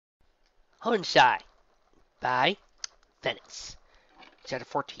Hoennshy by Fenix. Chapter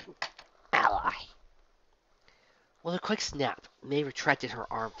 14. Ally. With a quick snap, May retracted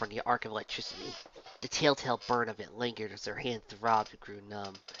her arm from the arc of electricity. The telltale burn of it lingered as her hand throbbed and grew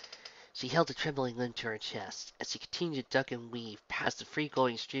numb. She held the trembling limb to her chest as she continued to duck and weave past the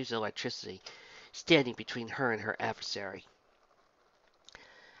free-going streams of electricity standing between her and her adversary.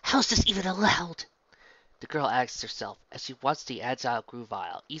 How is this even allowed? The girl asked herself as she watched the agile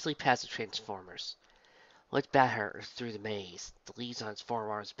Gruvile easily pass the transformers. Looked at her through the maze, the leaves on its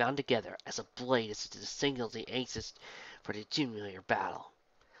forearms bound together as a blade as to signal the anxious for the Junior battle.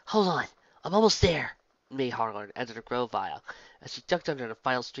 Hold on, I'm almost there, May hollered at the Grovile as she ducked under the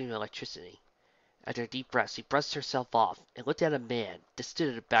final stream of electricity. After a deep breath, she brushed herself off and looked at a man that stood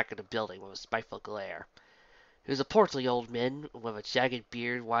at the back of the building with a spiteful glare. He was a portly old man with a jagged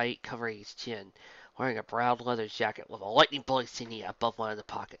beard white covering his chin, wearing a brown leather jacket with a lightning bolt insignia above one of the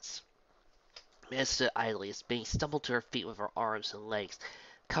pockets. The man stood idly as May stumbled to her feet with her arms and legs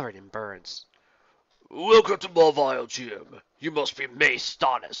covered in burns. Welcome to my vile gym. You must be May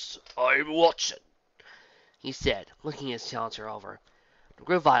Stannis. I'm Watson, he said, looking his challenger over. The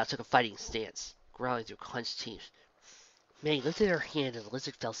Grovile took a fighting stance, growling through clenched teeth. May lifted her hand and the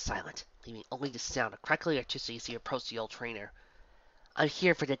lizard fell silent, leaving only the sound of crackling electricity as he approached the old trainer. I'm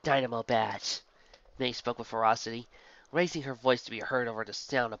here for the dynamo badge, May spoke with ferocity, raising her voice to be heard over the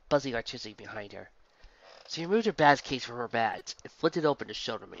sound of buzzing electricity behind her. She removed her badge case from her badge and flipped it open to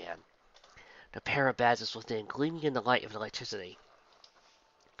show the man. The pair of badges within, gleaming in the light of the electricity.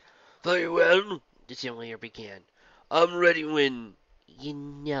 Very well, the gym leader began. I'm ready when... You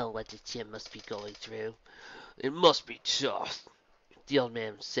know what the gym must be going through. It must be tough, the old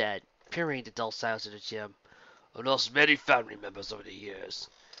man said, peering the dull silence of the gym. I lost many family members over the years.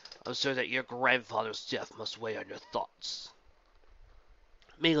 I'm sure that your grandfather's death must weigh on your thoughts.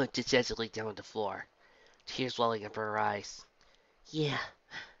 May looked dejectedly down on the floor, tears welling up her eyes. Yeah,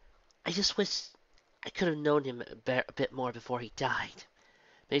 I just wish I could have known him a bit more before he died.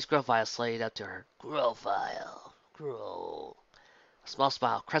 May's Grovile slid up to her. Grovile, Grove. A small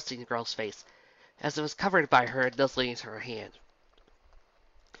smile crusting the girl's face, as it was covered by her nuzzling into her hand.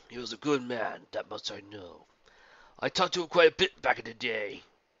 He was a good man, that much I know. I talked to him quite a bit back in the day,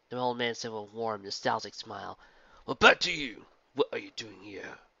 the old man said with a warm, nostalgic smile. Well, back to you. What are you doing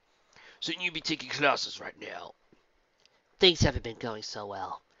here? Shouldn't you be taking classes right now? Things haven't been going so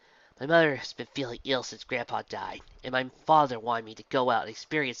well. My mother has been feeling ill since Grandpa died, and my father wanted me to go out and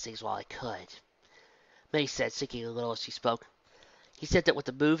experience things while I could. May said, sinking a little as she spoke. He said that with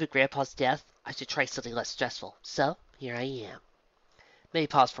the move and Grandpa's death, I should try something less stressful. So, here I am. May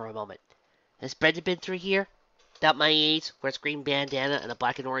paused for a moment. Has Brendan been through here? About my age, wears green bandana and a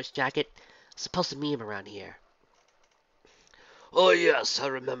black and orange jacket. I'm supposed to meet him around here. Oh yes, I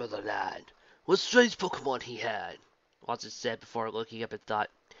remember the lad. What strange Pokemon he had, Watson said before looking up in thought.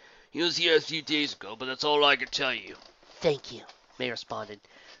 He was here a few days ago, but that's all I can tell you. Thank you, May responded,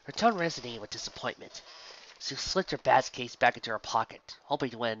 her tone resonating with disappointment. She slipped her badge case back into her pocket, hoping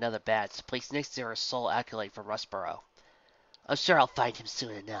to win another badge to place next to her sole accolade from Rustboro. I'm sure I'll find him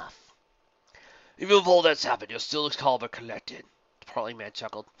soon enough. Even if all that's happened, you're still as calm and collected, the portly man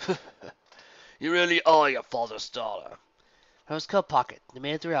chuckled. You really are your father's daughter. From his coat pocket, the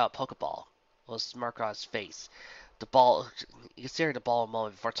man threw out a Pokeball, with a smirk on his face. He considered the ball a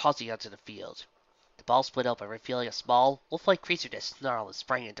moment before tossing it onto the field. The ball split open, revealing a small, wolf-like creature that snarled and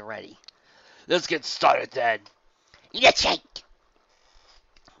sprang into ready. Let's get started then. Yachink!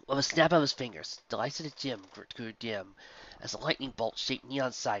 With a snap of his fingers, the lights of the gym grew dim as a lightning bolt-shaped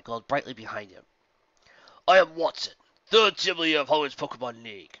neon sign glowed brightly behind him. I am Watson, third gym leader of Hoenn's Pokemon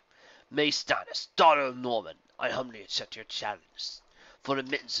League. May Stannis, daughter of Norman, I humbly accept your challenge for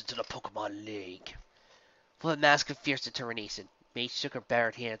admittance into the Pokemon League. With a mask of fierce determination, May shook her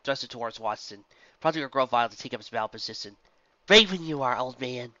bared hand and thrust it towards Watson, prompting her Grovile to take up his battle position. Brave when you are, old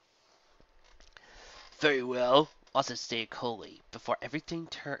man. Very well, Watson stated coldly, before everything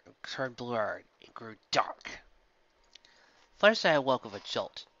turned blurred and grew dark. Fluttershy awoke with a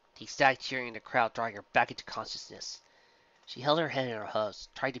jolt, the ecstatic cheering in the crowd drawing her back into consciousness. She held her head in her hands,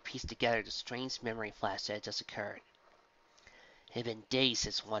 trying to piece together the strange memory flash that had just occurred. It had been days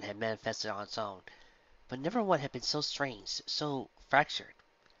since one had manifested on its own, but never one had been so strange, so fractured.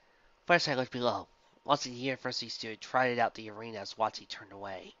 Fluttershy looked below. Watson, the university student, trotted out the arena as Watsy turned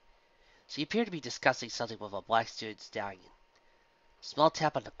away. She appeared to be discussing something with a black student stallion. A small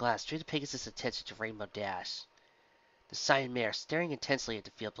tap on the glass drew the Pegasus' attention to Rainbow Dash. The cyan mare staring intensely at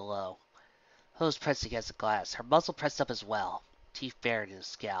the field below. Hose pressed against the glass, her muzzle pressed up as well, teeth bared in a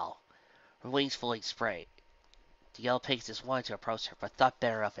scowl, her wings fully sprayed. The yellow Pegasus wanted to approach her, but thought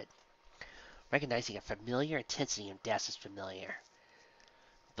better of it. recognizing a familiar intensity in Dass's familiar.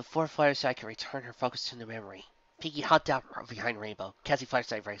 Before Fluttershy could return her focus to the memory, Pinkie hopped out behind Rainbow, catching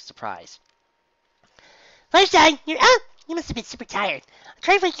Fluttershy very surprised. Fluttershy, you're up! You must have been super tired. I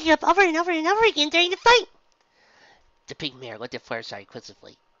tried waking you up over and over and over again during the fight. The pink mare looked at Fluttershy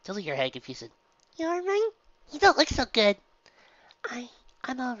inquisitively, tilting her head confused. You alright? You don't look so good.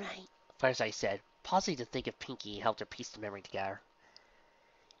 I'm alright, Fluttershy said, pausing to think if Pinkie helped her piece the memory together.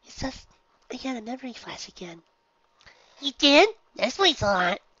 It's just, I had a memory flash again. You did? That explains a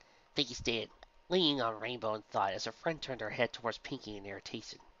lot, Pinkie stated, leaning on Rainbow in thought as her friend turned her head towards Pinkie in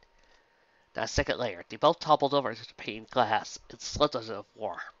irritation. Not a second later, they both toppled over to the pane glass and slipped onto the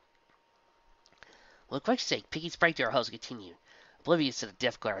floor. With a quick shake, Pinkie sprang to her hose and continued, oblivious to the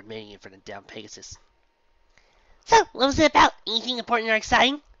death glare emanating from the down Pegasus. So, what was it about? Anything important or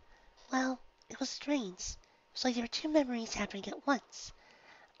exciting? Well, it was strange. It was like there were two memories happening at once.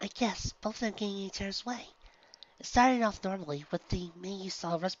 I guess both of them getting in each other's way. It started off normally with the man you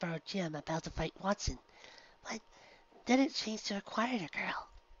saw at Rustboro Gym about to fight Watson, but then it changed to a quieter girl.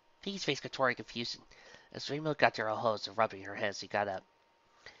 Pinkie's face contorted in confusion as Rainbow got to her hose and rubbing her head as he got up.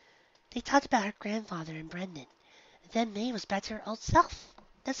 They talked about her grandfather and Brendan, and then May was back to her old self.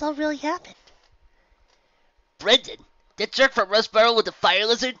 That's all really happened. Brendan? That jerk from Rustboro with the fire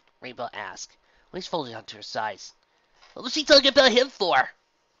lizard? Rainbow asked, when he's folded onto her sides. What was she talking about him for?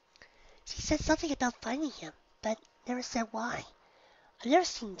 She said something about finding him, but never said why. I've never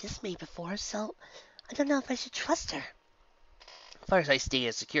seen this May before, so I don't know if I should trust her. Fluttershy stated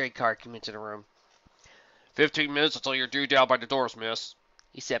as a security guard came into the room. 15 minutes until you're due down by the doors, miss,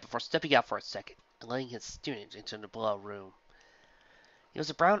 he said before stepping out for a second and letting his student into the below room. He was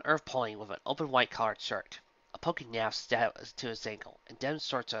a brown earth pony with an open white collared shirt, a poking naff stabbed to his ankle, and denim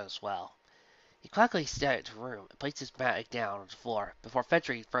shorts as well. He quickly stepped into the room and placed his bag down on the floor before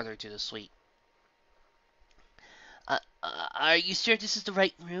venturing further into the suite. Are you sure this is the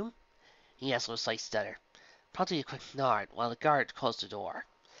right room? He asked with a slight stutter, prompting a quick nod while the guard closed the door.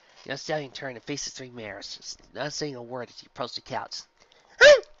 The young stallion turned and faced the three mares, not saying a word as he approached the couch.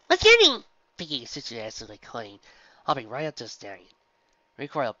 What's your name? Pinkie enthusiastically exclaimed, hopping right up to the stallion.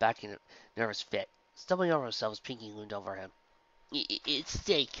 Recoiled back in a nervous fit, stumbling over himself as Pinkie loomed over him. It's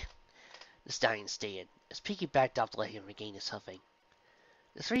steak, the stallion stated, as Pinkie backed off to let him regain his hoofing.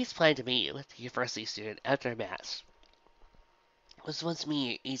 The three planned to meet with the university student after the match. It was once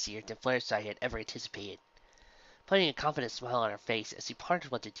easier than Fluttershy had ever anticipated, putting a confident smile on her face as he pondered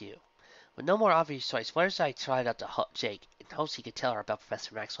what to do. With no more obvious choice, Fluttershy tried up to Jake in hopes he could tell her about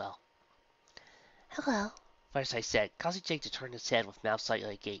Professor Maxwell. Hello, Fluttershy said, causing Jake to turn his head with mouth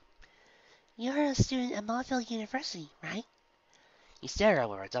slightly agape. You're a student at Mauville University, right? He stared at her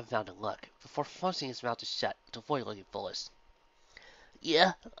with a dumbfounded look, before forcing his mouth to shut to avoid looking foolish.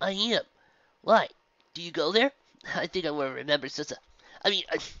 Yeah, I am. Why? Do you go there? I think I will remember I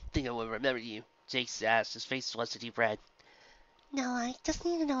think I will remember you, Jake asked, his face flushed a deep red. No, I just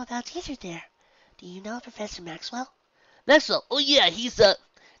need to know about teacher there. Do you know Professor Maxwell? Maxwell? Oh yeah, he's the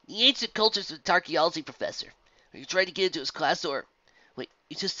ancient cultures and archaeology professor. Are you trying to get into his class or... Wait,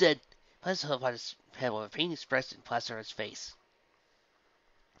 you just said... Plus held on his head with a pain expressed in plaster on his face.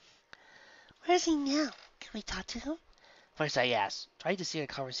 Where is he now? Can we talk to him? Fluttershy asked, trying to steer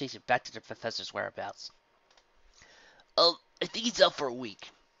the conversation back to the professor's whereabouts. I think he's out for a week,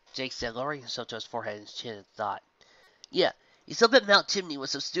 Jake said, lowering himself to his forehead and his chin in thought. Yeah, he's up at Mount Chimney with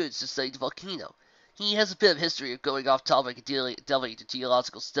some students to study the volcano. He has a bit of history of going off topic and delving into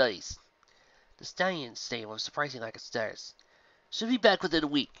geological studies. The stallion stated with surprising lack of stares. Should be back within a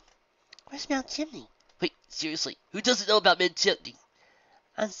week. Where's Mount Chimney? Wait, seriously, who doesn't know about Mount Chimney?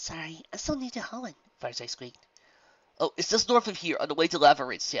 I'm sorry, I'm still new to Hoenn, Fluttershy squeaked. Oh, it's just north of here, on the way to Lava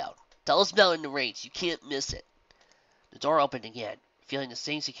Ridge Town. Tallest mountain in the range, you can't miss it. The door opened again, revealing the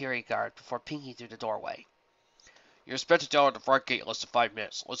same security guard before Pinkie through the doorway. You're expected down at the front gate in less than 5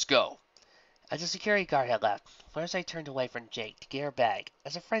 minutes. Let's go. As the security guard had left, Fluttershy turned away from Jake to get her bag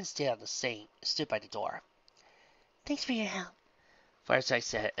as her friend stood by the door. Thanks for your help, Fluttershy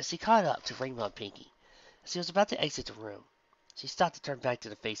said as he caught up to Rainbow and Pinkie. As he was about to exit the room, she stopped to turn back to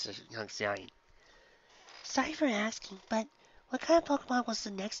the face of the young stallion. Sorry for asking, but what kind of Pokemon was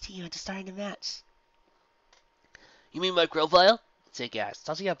the next to you at the start of the match? You mean my Grovyle? Jake asked,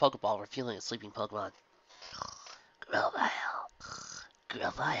 tossing out a Pokeball, revealing a sleeping Pokemon.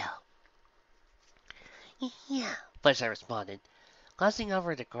 Grovyle. Yeah, Fluttershy responded, glancing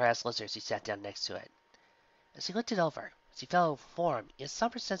over at the grass lizard as he sat down next to it. As he looked it over, as he fell form, he had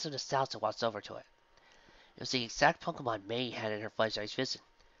some sense of nostalgia walked over to it. It was the exact Pokemon May had in her Fluttershy's vision.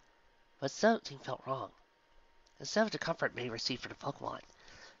 But something felt wrong. Instead of the comfort May received from the Pokemon,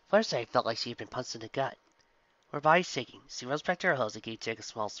 Fluttershy felt like she had been punched in the gut. Her body shaking, she rose back to her hose and gave Jake a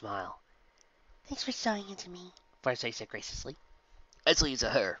small smile. Thanks for showing it to me, Fluttershy said graciously. It's leaves to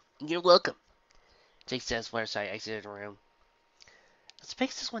her. You're welcome. Jake said as Fluttershy exited the room. The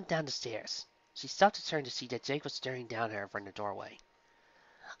Sphinxes went down the stairs. She stopped to turn to see that Jake was staring down at her from the doorway.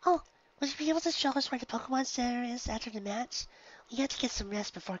 Oh, would you be able to show us where the Pokemon Center is after the match? We have to get some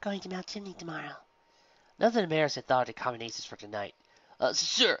rest before going to Mount Chimney tomorrow. None of the mayors had thought of the combinations for tonight.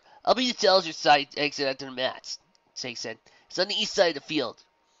 Sure. I'll be the Telger side exit after the match, Jake said. It's on the east side of the field.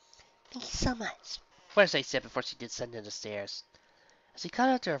 Thank you so much. Fluttershy said before she descended down the stairs. As she caught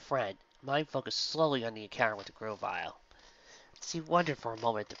up to her friend, her mind focused slowly on the encounter with the Grovyle. She wondered for a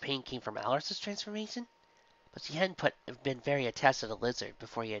moment if the pain came from Alarce's transformation, but she hadn't been very attached to the lizard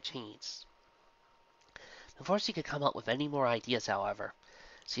before he had changed. Before she could come up with any more ideas, however,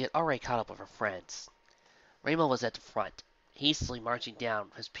 she had already caught up with her friends. Rainbow was at the front, hastily marching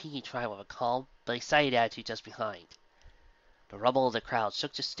down, his Pinky trying with a calm but excited attitude just behind. The rumble of the crowd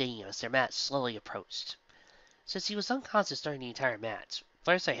shook the stadium as their match slowly approached. Since he was unconscious during the entire match,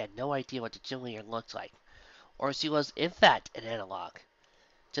 Fluttershy had no idea what the gym leader looked like, or if she was, in fact, an analog.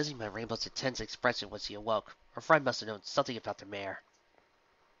 Judging by Rainbow's intense expression when she awoke, her friend must have known something about the mayor.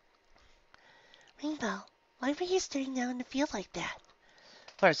 Rainbow, why were you staring down in the field like that?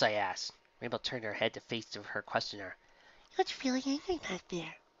 Fluttershy asked. Rainbow turned her head to face her questioner. You looked really angry back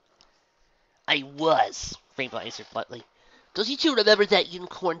there. I was, Rainbow answered bluntly. Don't you two remember that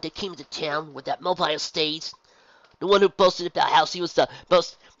unicorn that came to town with that mobile stage? The one who boasted about how she was the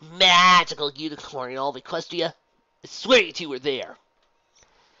most magical unicorn in all of Equestria? I swear you two were there.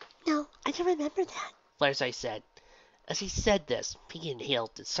 No, I don't remember that. Fluttershy said. As he said this, Pinky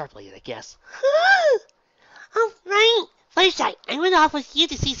inhaled sharply at a guess. Oh, right. Fluttershy, I went off with you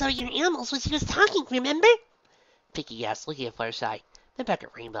to see some of your animals when she was talking, remember? Pinky asked, looking at Fluttershy, then back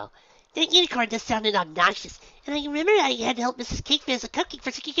at Rainbow. That unicorn just sounded obnoxious, and I remember I had to help Mrs. Cake finish a cupcake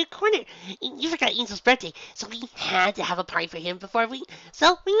for Sticky Corner. You forgot Angel's birthday, so we had to have a party for him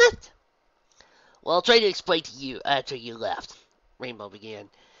so we left. Well, I'll try to explain to you after you left, Rainbow began.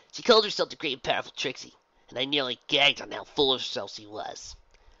 She called herself the great and powerful Trixie, and I nearly gagged on how full of herself she was.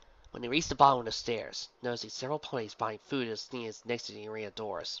 When they reached the bottom of the stairs, noticing several ponies buying food at stands next to the arena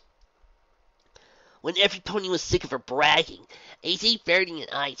doors. When every pony was sick of her bragging, AZ, Faraday,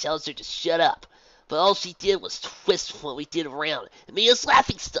 and I tells her to shut up. But all she did was twist what we did around and made us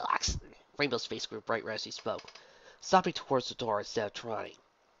laughing stocks. Rainbow's face grew bright red as he spoke, stopping towards the door instead of trotting.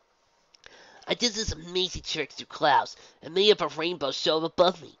 I did this amazing trick through clouds and made up a rainbow show up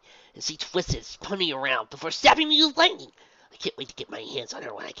above me, and she twisted his pony around before stabbing me with lightning. I can't wait to get my hands on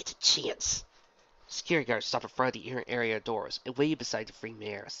her when I get the chance. Security guards stopped in front of the area doors and waited beside the free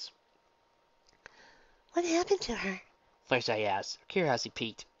mares. What happened to her? Fluttershy asked, her curiosity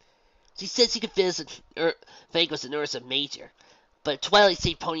piqued. She said she could visit Fenix and Ursa Major, but Twilight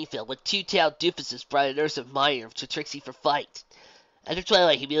saved Ponyville when two-tailed doofuses brought an Ursa Minor to Trixie for fight. After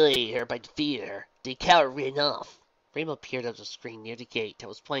Twilight humiliated her by defeating her, the coward ran off. Rainbow peered up the screen near the gate that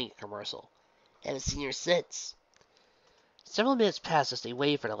was playing a commercial. Haven't seen her since. Several minutes passed as they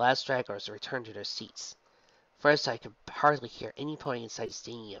waited for the last stragglers to return to their seats. Fluttershy could hardly hear any pony inside the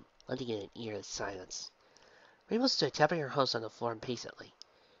stadium, lending it an eerie silence. Rainbow stood tapping her hose on the floor impatiently.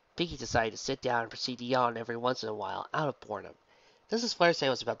 Pinky decided to sit down and proceed to yawn every once in a while, out of boredom. Just as Fluttershy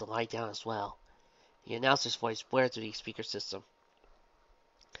was about to lie down as well. The announcer's voice blared through the speaker system.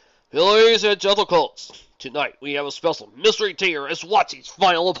 Ladies and gentlemen, tonight we have a special mystery tier as Watsy's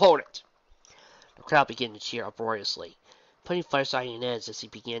final opponent. The crowd began to cheer uproariously, putting Fluttershy in edge as he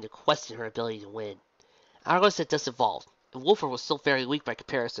began to question her ability to win. Hourglass had disinvolved, and Wolfer was still very weak by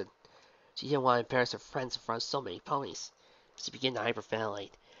comparison. She didn't want to embarrass her friends in front of so many ponies. She began to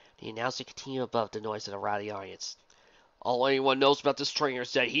hyperventilate. The announcer continued above the noise of the rowdy audience. All anyone knows about this trainer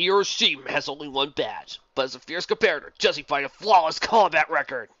is that he or she has only one badge, but as a fierce competitor, justified a flawless combat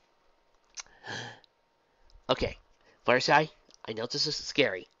record. Okay, Fluttershy, I know this is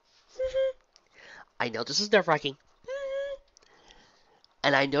scary. I know this is nerve-wracking.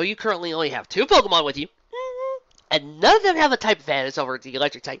 And I know you currently only have 2 Pokemon with you. And none of them have a type advantage over the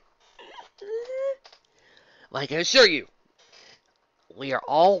electric type. Well, I can assure you, we are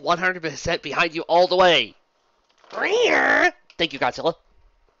all 100% behind you all the way. Thank you, Godzilla.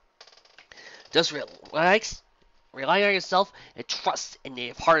 Just relax, rely on yourself, and trust in the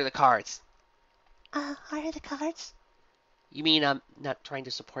heart of the cards. Heart of the cards? You mean I'm not trying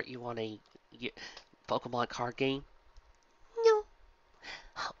to support you on a Pokemon card game? No.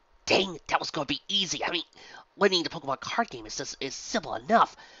 Oh, dang, that was going to be easy. I mean, winning the Pokemon card game is simple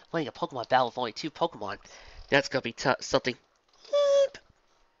enough. Winning a Pokemon battle with only 2 Pokemon, that's going to be something.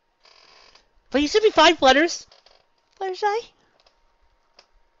 But you should be fine, Flutters. Fluttershy?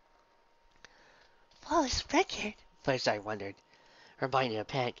 Flawless record. Fluttershy wondered, her mind in a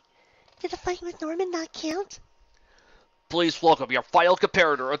panic. Did the fight with Norman not count? Please welcome your final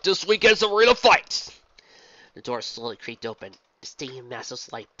comparator of this weekend's arena fights. The door slowly creaked open, the stadium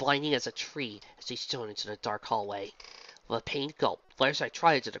massive light blinding as a tree as they shone into the dark hallway. With a pained gulp, Fluttershy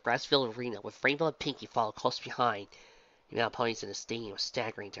trotted into the grass-filled arena with Rainbow and Pinkie followed close behind. The amount of ponies in the stadium was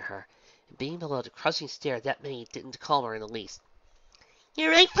staggering to her, and being below the crushing stare that many didn't calm her in the least.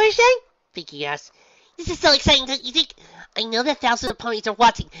 You're right, Fluttershy? Pinkie asked. This is so exciting, don't you think? I know that thousands of ponies are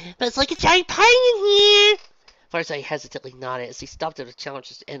watching, but it's like a giant party in here. Fluttershy hesitantly nodded as he stopped at the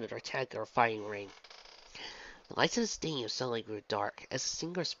challenger's end of their tag or fighting ring. The lights in the stadium suddenly grew dark as a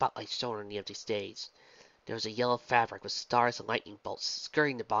singular spotlight shone on the empty stage. There was a yellow fabric with stars and lightning bolts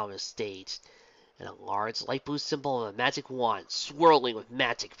skirting the bottom of the stage, and a large light blue symbol of a magic wand swirling with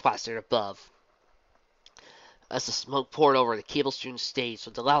magic plastered above. As the smoke poured over the cable-strewn stage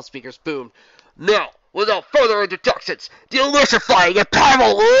with the loudspeakers boomed, Now, without further introductions, the electrifying and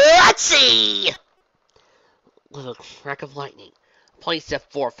powerful Hoennshy! with a crack of lightning, a pony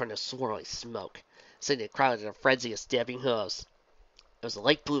stepped forth from the swirling smoke, sending the crowd in a frenzy of stamping hooves. It was a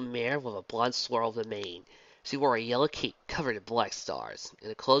light blue mare with a blonde swirl of the mane. She wore a yellow cape covered in black stars,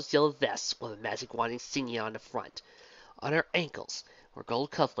 and a closed yellow vest with a magic wand insignia on the front. On her ankles were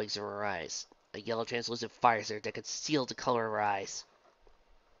gold cufflinks in her eyes, a yellow translucent fire there that concealed the color of her eyes.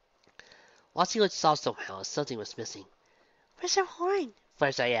 Watsy looked saw somehow as something was missing. Where's her horn?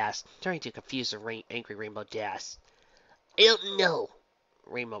 Fluttershy asked, turning to confuse and angry Rainbow Dash. I don't know,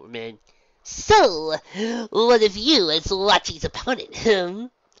 Rainbow admitted. So, what of you as Watsy's opponent,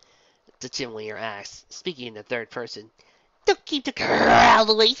 The gym leader asked, speaking in the third person. Don't keep the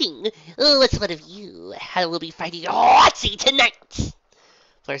crowd waiting. What's one of you? How will be fighting Watsy tonight?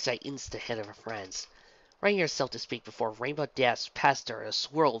 Fluttershy inched ahead of her friends, readying herself to speak before Rainbow Dash passed her in a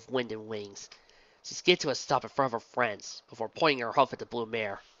swirl of wind and wings. She skidded to a stop in front of her friends, before pointing her hoof at the blue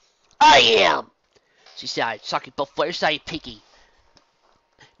mare. I am! She shouted, shocking both Fluttershy and Pinkie.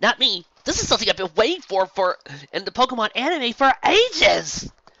 Not me. This is something I've been waiting for in the Pokemon anime for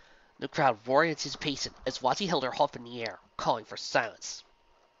ages! The crowd roared in anticipation as Watsy held her hoof in the air, calling for silence.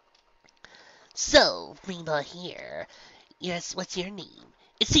 So, Rainbow here. Yes, what's your name?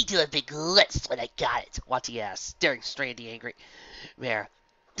 It seemed to have a big list when I got it, Watsy asked, staring straight at the angry mare.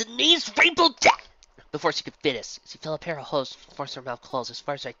 The name's Rainbow Dash! Before she could finish, she felt a pair of hooves force her mouth closed as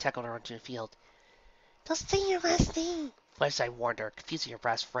Fluttershy tackled her onto the field. Don't say your last name. Fluttershy warned her, confusing her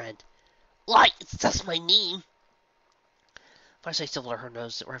brass friend. Why, it's just my name. Fluttershy stubbled her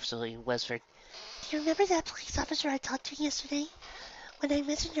nose reverently and whispered, Do you remember that police officer I talked to yesterday? When I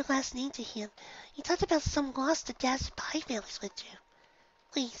mentioned your last name to him, he talked about some loss the Dash Pie families went through.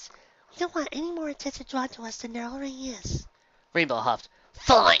 Please, we don't want any more attention drawn to us than there already is. Rainbow huffed.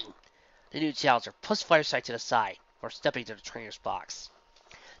 Fine. The new challenger pushed Fluttershy to the side, before stepping to the trainer's box.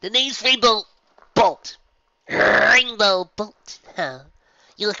 The name's Rainbow Bolt. Rainbow Bolt, huh?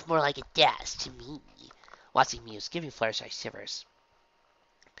 You look more like a Dash to me. Watsy mused, giving Fluttershy shivers.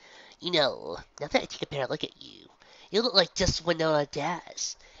 You know, now that I take a better look at you, you look like just Winona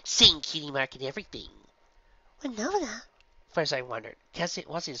Dash. Same cutie mark and everything. Winona? Fluttershy wondered,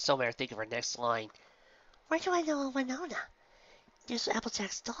 watching the soul mare think of her next line. Where do I know a Winona? There's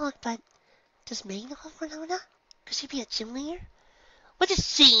Applejack's dog, but does May know of Winona? Could she be a gym leader? What a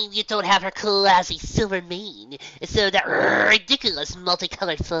shame you don't have her classy silver mane instead of that ridiculous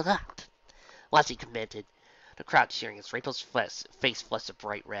multicolored flop. Watsy commented, the crowd cheering as Rainbow's face flushed a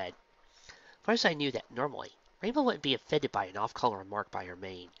bright red. Fluttershy knew that normally, Rainbow wouldn't be offended by an off-color remark by her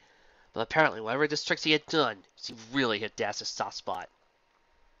mane. But apparently, whatever this Trixie had done, she really hit Dash's soft spot.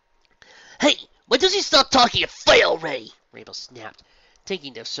 Hey, why does he stop talking and fight already? Rainbow snapped,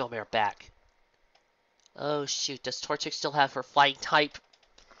 taking the soul mare back. Oh shoot, does Torchic still have her flying type?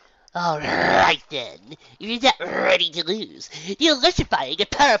 Alright then, if you're that ready to lose, the electrifying and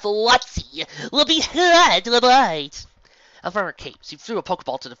powerful Watsy will be glad to oblige. Out from her cape, she threw a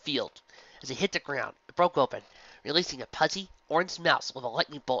Pokeball to the field. As it hit the ground, it broke open, releasing a pudgy, orange mouse with a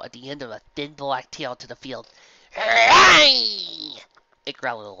lightning bolt at the end of a thin black tail to the field. It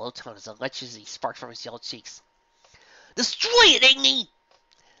growled in a low tone as electricity sparked from his yellow cheeks. Destroy it, Igni!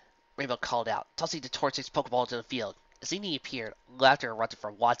 Rainbow called out, tossing the Torchic's Pokeball into the field. As Igni appeared, laughter erupted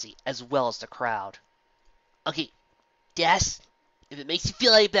from Watsy as well as the crowd. Okay, Dash, if it makes you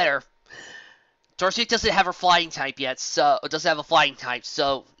feel any better, Torchic doesn't have her flying type yet, so it doesn't have a flying type,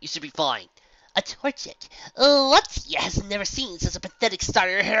 so you should be fine. A Torchic? Watsy has never seen such a pathetic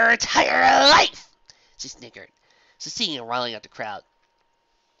starter in her entire life! She snickered, succeeding in riling out the crowd.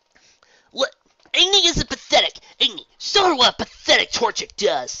 What? Show her what a pathetic Torchic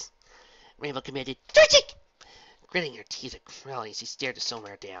does! Rainbow commanded. Torchic! Gritting her teeth and growling as he stared the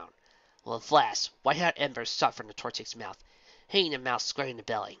Somewhere down. Well, at last, white-hot embers shot from the Torchic's mouth, hitting the mouth square in the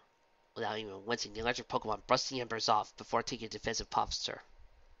belly. Without even wincing, the electric Pokemon brushed the embers off before taking a defensive posture.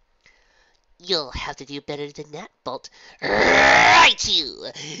 You'll have to do better than that, Bolt.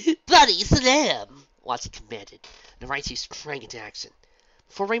 Raichu! Body slam! Watsy commanded, and Raichu sprang into action.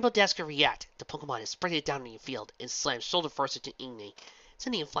 Before Rainbow Dash could react, the Pokemon had sprinted down the field and slammed shoulder first into Igni,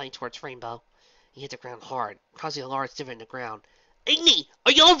 sending him flying towards Rainbow. He hit the ground hard, causing a large divot in the ground. Igni,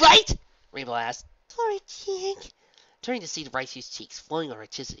 are you alright? Rainbow asked. Torchic. Turning to see the Raichu's cheeks flowing with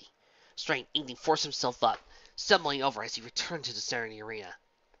electricity. Strained, Igni forced himself up, stumbling over as he returned to the center of the arena.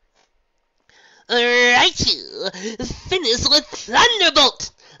 Raichu! Finish with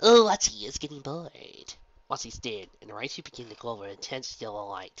Thunderbolt! Watsy is getting bored. Watsy stared, and the Raichu began to glow with intense yellow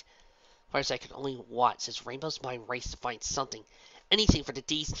light. First, I could only watch as Rainbow's mind raced to find something, anything for the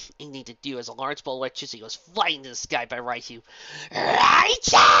D's Igni to do as a large ball of electricity was flying into the sky by Raichu.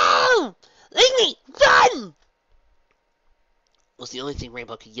 Raichu! Igni, run! Was the only thing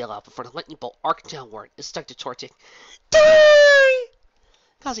Rainbow could yell out before the lightning bolt arced downward and stuck to Torchic. Die!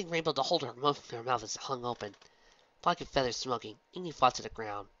 Causing Rainbow to hold her mouth as it hung open. Pocket feathers smoking, Igni fought to the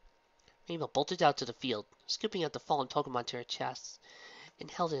ground. Rainbow bolted out to the field, scooping out the fallen Pokemon to her chest, and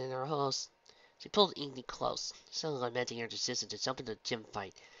held it in her hose. She pulled Igni close, suddenly lamenting her decision to jump into the gym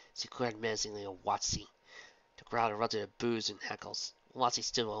fight as she glared menacingly at Watsy. The crowd erupted at boos and heckles. Watsy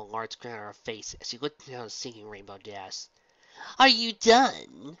stood with a large grin on her face as she looked down at singing Rainbow Dash. Are you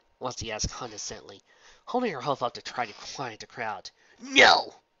done? Watsy asked condescendingly, holding her hoof up to try to quiet the crowd.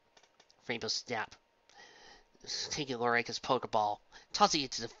 No! Rainbow snapped, taking Loreka's Pokeball, tossing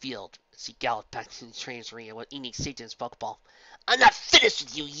it to the field as he galloped back to the trainer's arena with Igni saved in his Pokeball. I'm not finished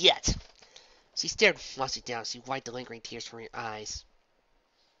with you yet! She stared Watsy down as he wiped the lingering tears from her eyes.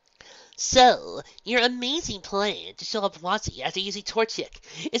 So, your amazing plan to show up Watsy after using Torchic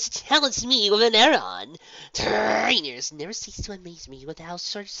is to challenge me with an Aeron. Trainers never cease to amaze me with how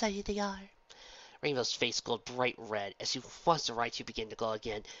short-sighted they are. Rainbow's face glowed bright red as she watched the Raichu begin to glow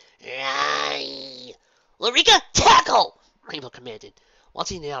again. Lurika, tackle! Rainbow commanded,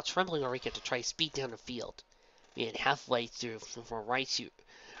 watching now trembling Lurika to try to speed down the field. We had halfway through before Raichu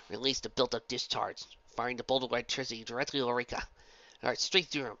released a built-up discharge, firing the bolt of electricity directly at Lurika. It arced straight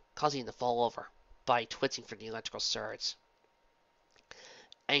through him, causing him to fall over, body twitching from the electrical surge.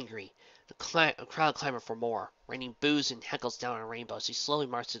 Angry, the crowd clamored for more, raining boos and heckles down on Rainbow as she slowly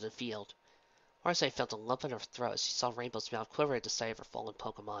marched to the field. Warside felt a lump in her throat as she saw Rainbow's mouth quiver at the sight of her fallen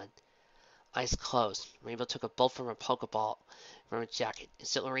Pokemon. Eyes closed, Rainbow took a bolt from her Pokeball from her jacket and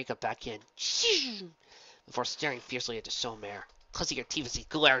sent Lurika back in, before staring fiercely at the Showmare, clenching her teeth as he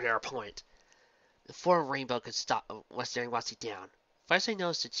glared at her opponent. Before Rainbow could stop staring Watsy down, Fluttershy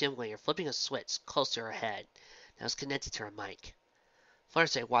noticed the gym leader flipping a switch close to her head that was connected to her mic.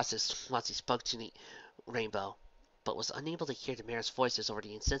 Fluttershy watched as Watsy spoke to the Rainbow, but was unable to hear the mayor's voices over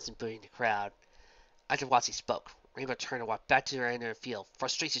the incessant booing in the crowd. After Watsy spoke, Rainbow turned and walked back to her end of the field,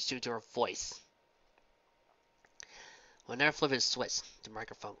 frustration stood to her voice. When her flipped his switch, the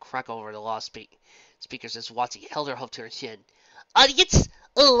microphone crackled over the lost speakers as Watsy held her hope to her chin. Audience,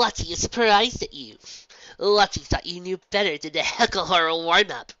 Watsy is surprised at you. Watsy thought you knew better than to heckle her a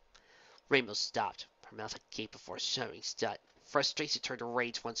warm-up. Rainbow stopped, her mouth agape before showing shut. Frustration turned to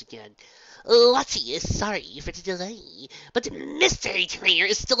rage once again. Watsy is sorry for the delay, but the mystery trainer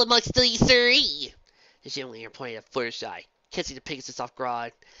is still amongst these three. The gym leader pointed at Fluttershy, kissing the Pegasus off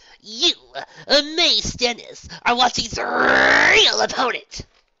guard. You, May Stennis, are Watsy's real opponent.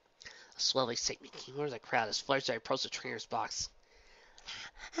 A swell of excitement came over the crowd as Fluttershy approached the trainer's box.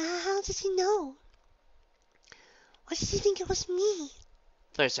 How did he know? Why did he think it was me?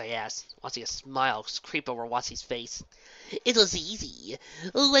 Fluttershy asked, watching a smile creep over Watsy's face. It was easy.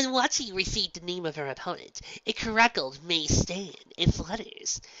 When Watsy received the name of her opponent, it crackled May's stand in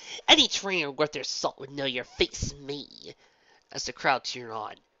flutters. Any trainer worth their salt would know your face, May. As the crowd cheered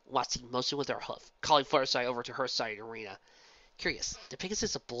on, Watsy motioned with her hoof, calling Fluttershy over to her side of the arena. Curious, the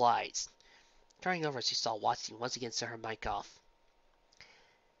Pegasus obliged. Turning over, she saw Watsy once again set her mic off.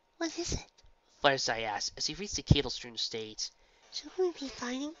 What is it? Fluttershy asked as he reached the cable-strewn stage. Should we be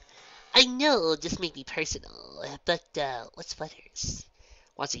fighting? I know this may be personal, but, what's Flutters?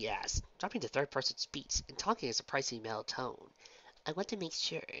 Watsy asked, dropping to third-person speech and talking in a surprisingly mellow tone. I want to make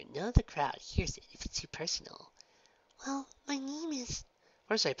sure none of the crowd hears it if it's too personal. Well, my name is...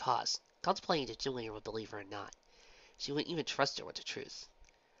 Fluttershy paused, contemplating if Julian would believe her or not. She wouldn't even trust her with the truth.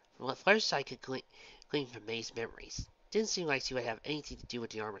 From what Fluttershy could glean from May's memories, it didn't seem like she would have anything to do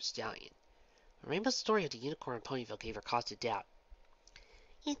with the armored stallion. Rainbow's story of the unicorn in Ponyville gave her cause to doubt.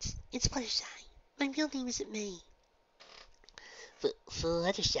 It's Fluttershy. My real name isn't May.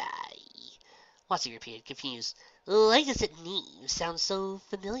 Fluttershy. Watsy repeated, confused. Why does that name sound so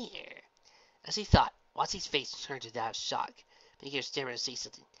familiar? As he thought, Watsy's face turned to that of shock, but he could stammer to say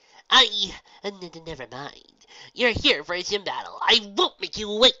something. Never mind. You're here for a gym battle. I won't make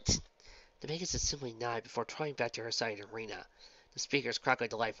you wait. The Pegasus simply nodded before trotting back to her side of the arena. The speakers crackled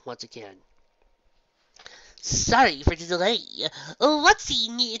to life once again. Sorry for the delay. Watsy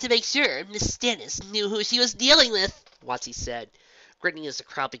needed to make sure Miss Stannis knew who she was dealing with, Watsy said, grinning as the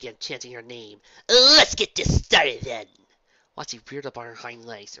crowd began chanting her name. Let's get this started then. Watsy reared up on her hind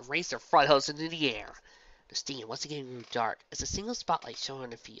legs and raised her front hooves into the air. The stand once again grew dark as a single spotlight shone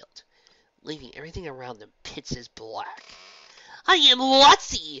on the field, leaving everything around them pitch as black. I am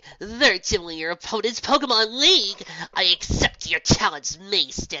Watsy, virtually your opponent's Pokemon League. I accept your challenge, May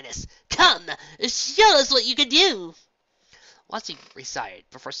Stannis. Come, show us what you can do. Watsy recited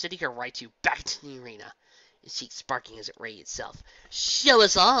before sending her Raichu back into the arena, his cheeks sparkling as it rayed itself. Show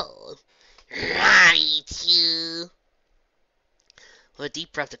us all. Raichu. With a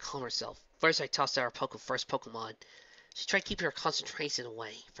deep breath to calm herself, Fluttershy tossed out her first Pokemon. She tried keeping her concentration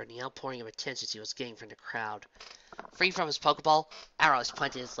away from the outpouring of attention she was getting from the crowd. Free from his Pokeball, Arrows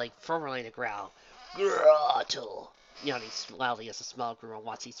planted his leg firmly in the ground. Grotto. Yawning loudly as a smile grew on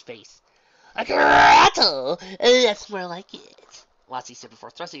Watsy's face. A grotto? That's more like it. Watsy said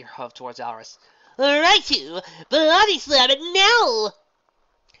before thrusting her hoof towards Aris. Raichu, body slam it now!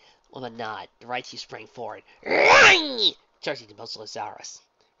 With a nod, the Raichu sprang forward, Rang! charging the merciless Aris.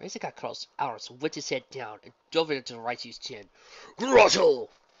 As it got close, Aris whipped his head down and drove it into the Raichu's chin. Grotto!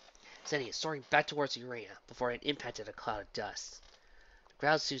 Sending it soaring back towards the arena before it impacted a cloud of dust. The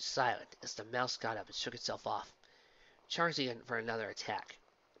crowd stood silent as the mouse got up and shook itself off, charging in for another attack.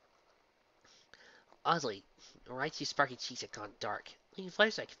 Oddly, Raichu's sparky cheeks had gone dark, leaving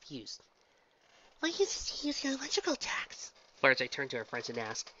Fluttershy confused. Why uses he use your electrical attacks? Fluttershy turned to her friends and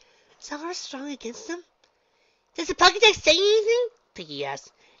asked, Is Alra strong against them? Does the Pokédex say anything? Piggy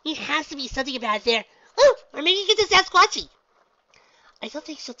asked. There has to be something about it there. Oh, or maybe you can just ask Watsy. I don't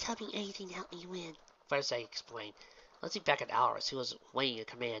think she'll tell me anything to help me win. Fluttershy explained, looking back at Aris, who was waiting a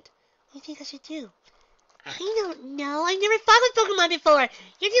command. What do you think I should do? I don't know. I've never fought with Pokemon before.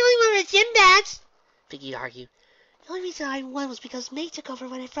 You're the only one with a gym badge. Piggy argued. The only reason I won was because May took over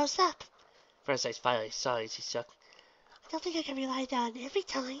when I froze up. Fluttershy's finally saw as he shook. I don't think I can rely on every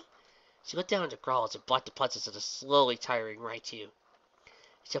time. She looked down at the growls and blocked the punches of the slowly tiring Raichu.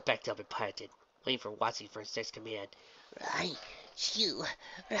 She jumped back up and piloted, waiting for Watsy for his next command. Raichu.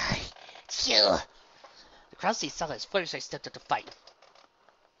 The crowd stayed silent as Fluttershy stepped up to fight.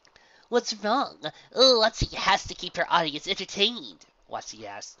 What's wrong? Watsy has to keep her audience entertained. Watsy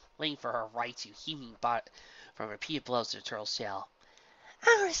asked, waiting for her Raichu heaving from repeated blows to the turtle's shell.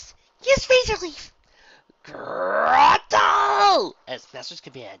 Aris, use Razor Leaf! Grotto! At his master's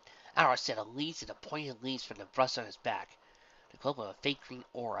command, Aris set a leaves and a pointed leaves from the brush on his back. The globe of a faint green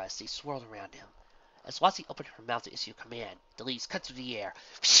aura as they swirled around him. As Watsy opened her mouth to issue a command, the leaves cut through the air,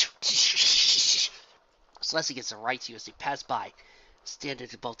 slicing against the Raichu as they passed by, standing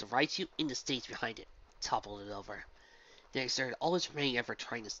to both the Raichu and the stage behind it, toppled it over. They exerted all his remaining effort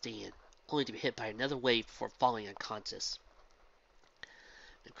trying to stay in, only to be hit by another wave before falling unconscious.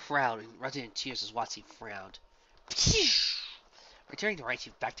 The crowd erupted in tears as Watsy frowned. Returning the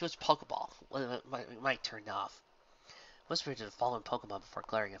Raichu back to his Pokeball, when the mic turned off, whispered to the fallen Pokemon before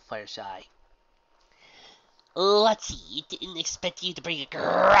glaring at Fluttershy. Watsy didn't expect you to bring a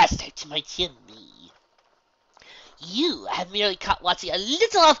grass type to my gym, me. You have merely caught Watsy a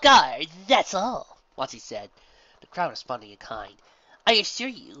little off guard, that's all, Watsy said, the crowd responding in kind. I assure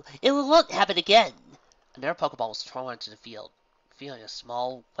you, it won't happen again. Another Pokeball was thrown onto the field, feeling a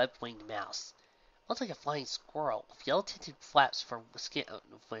small, web-winged mouse. It looked like a flying squirrel with yellow-tinted flaps for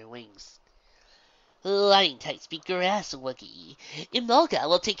wings. Lightning types be grass, Wookie. Emolga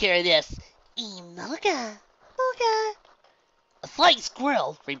will take care of this. Emolga? A flying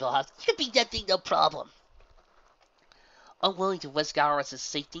squirrel, Rainbow House. You can beat that thing no problem. Unwilling to risk Aris'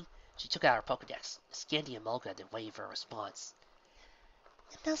 safety, she took out her Pokedex, scanned the Emolga, and waited for a response.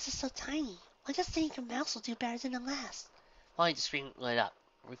 The mouse is so tiny. I just think a mouse will do better than the last. Finally, the screen lit up,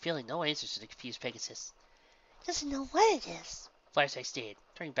 revealing no answers to the confused Pegasus. It doesn't know what it is. Fluttershy stayed,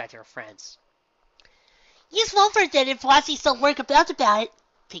 turning back to her friends. Use Wolford then if Watsy's still worried about it,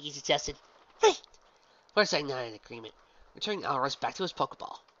 Piggy suggested. Right. Fluttershy nodded in agreement, returning Aris back to his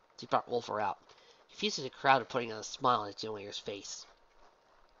Pokeball. He brought Wolfer out, confusing the crowd and putting on a smile on his Gym-Leader's face.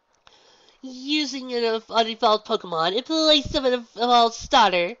 Using an unevolved Pokemon in place of an evolved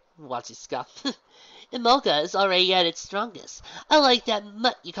starter, Watsy scoffed. Emolga is already at its strongest. Unlike that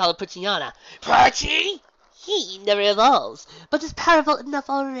mutt you call a Poochyena. Poochy? He never evolves, but is powerful enough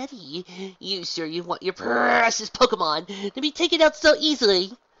already. You sure you want your precious Pokemon to be taken out so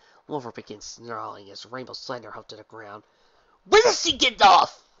easily? Wolver begins snarling as Rainbow slammed her to the ground. When does she get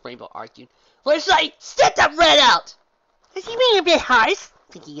off? Rainbow argued. Fluttershy, set that rat out! Is he being a bit harsh?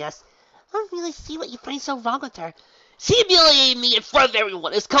 Pinky asked. I don't really see what you find so wrong with her. She humiliated me in front of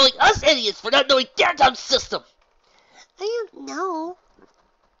everyone, is calling us idiots for not knowing their dumb system. I don't know.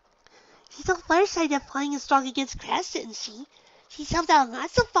 She told Fluttershy that flying is strong against grass, didn't she? She's helped out a lot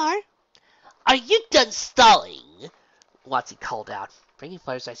so far. Are you done stalling? Watsy called out, bringing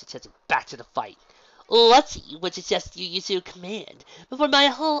Fluttershy's attention back to the fight. Watsy would suggest you use your command before my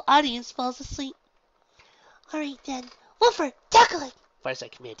whole audience falls asleep. Alright then. Wolfer, tackle it!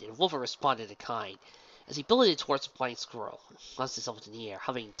 Fluttershy commanded, and Wolfer responded in kind as he bulleted towards the flying squirrel, launched himself in the air,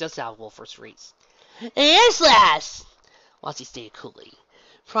 hovering just out of Wolfer's reach. Air slash! Watsy stated coolly,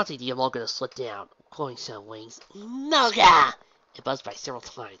 prompting the Emolga to slip down, glowing sun wings. Emolga! It buzzed by several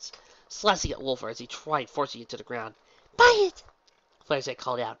times, slashing at Wolfer as he tried forcing it to the ground. Bite it! Fluttershy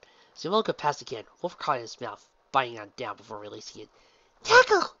called out. As the Emolga passed again, Wolfer caught it in his mouth, biting on down before releasing it.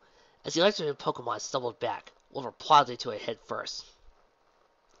 Tackle! As the electric Pokemon stumbled back, Wolfer plowed into it head first,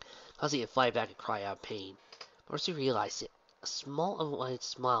 causing it to fly back and cry out in pain. Before she realized it, a small unwanted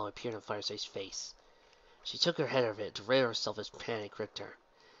smile appeared on Fluttershy's face. She took her head out of it to rid herself as panic gripped her.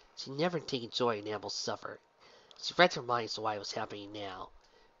 She never taken joy in animals suffer. She racked her mind as to why it was happening now,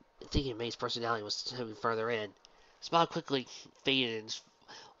 and thinking May's personality was moving further in. The smile quickly faded and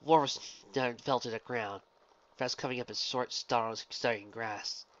Wolfer fell to the ground, fast covering up his short, starting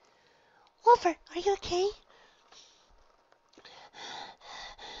grass. Wolfer, are you okay?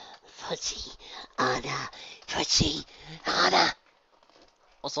 Poochyena.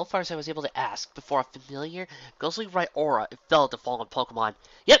 Well, so far as I was able to ask, before a familiar, ghostly bright aura enveloped the fallen Pokemon.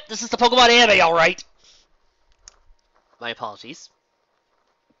 Yep, this is the Pokemon anime, alright! My apologies.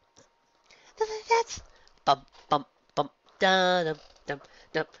 That's... Bum, bum, bum, da dum, dum,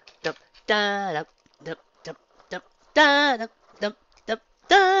 dum, dum, da dum, dum, dum, dum, da dum, dum, dum,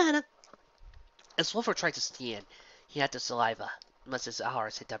 da dum. As Wolfer tried to stand, he had the saliva, much as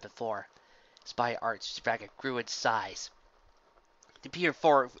ours had done before. His body arched, his back grew in size. He peered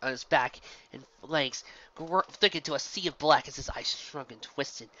forward on his back and legs, grew thick into a sea of black as his eyes shrunk and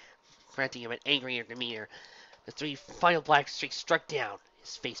twisted, granting him an angrier demeanor. The three final black streaks struck down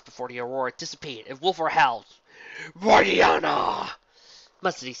his face before the aurora dissipated, and Wolfer howled, Guardiana!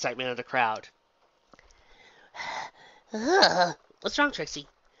 Much to the excitement of the crowd. What's wrong, Trixie?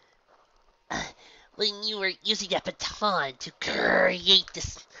 When you were using that baton to create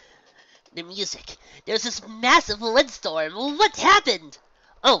the music, there was this massive windstorm. What happened?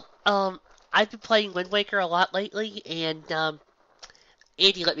 Oh, I've been playing Wind Waker a lot lately, and,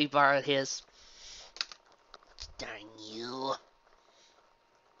 Andy let me borrow his. Darn you.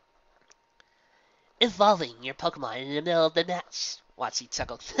 Evolving your Pokemon in the middle of the match. Watsy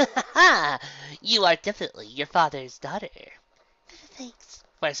chuckled. You are definitely your father's daughter. Thanks,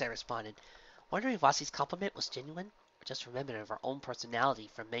 Fluttershy responded, wondering if Watsy's compliment was genuine, or just remembered of her own personality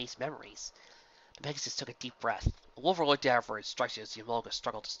from May's memories. The Pegasus took a deep breath. Wolfer looked down for instructions as the Emolga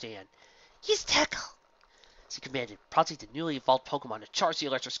struggled to stand. Use tackle! She commanded, prompting the newly evolved Pokemon to charge the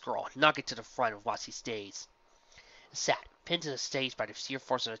electric squirrel and knock it to the front of Watsy's stage. It sat, pinned to the stage by the sheer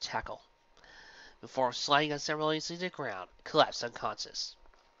force of the tackle, before sliding unceremoniously to the ground, collapsed unconscious.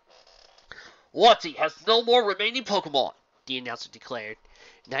 Watsy has no more remaining Pokemon, the announcer declared,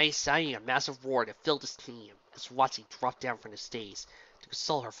 now inciting a massive roar that filled the stadium as Watsy dropped down from the stage to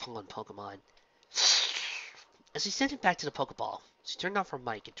console her fallen Pokemon. As she sent it back to the Pokeball, she turned off her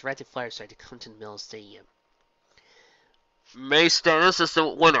mic and directed Fluttershy to come to the middle of the stadium. May Stannis is the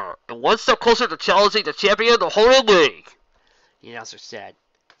winner, and one step closer to challenging the champion of the whole league, the announcer said.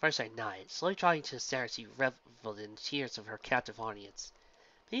 Fluttershy nodded, slowly drawing to the center as she reveled in the cheers of her captive audience.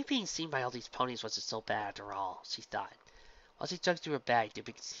 Maybe being seen by all these ponies wasn't so bad after all, she thought, while she dug through her bag to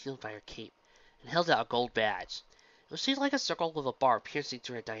be concealed by her cape, and held out a gold badge. It was shaped like a circle with a bar piercing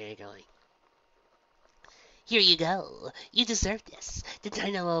through it diagonally. Here you go. You deserve this. The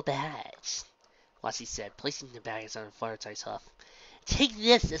Dynamo badge, Watsy said, placing the bags on Fluttershy's hoof. Take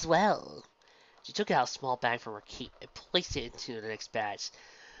this as well. She took out a small bag from her cape and placed it into the next badge.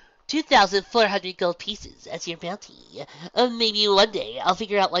 2,400 gold pieces as your bounty. Maybe one day I'll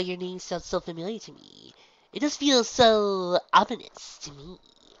figure out why your name sounds so familiar to me. It just feels so ominous to me.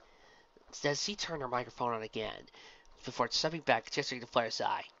 As she turned her microphone on again, before stepping back, gesturing to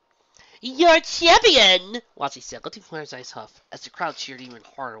Fluttershy. You're champion! Fluttershy said, lifting Fluttershy's hoof, as the crowd cheered even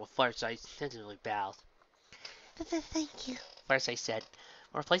harder with Fluttershy tentatively bowed. Thank you. Fluttershy said,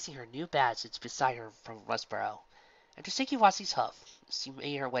 while replacing her new badge that's beside her from Westboro. After shaking Fluttershy's hoof, she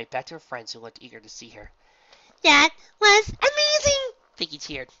made her way back to her friends who looked eager to see her. That was amazing! Pinky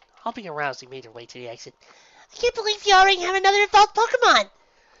cheered, hopping around as they made their way to the exit. I can't believe you already have another adult Pokemon!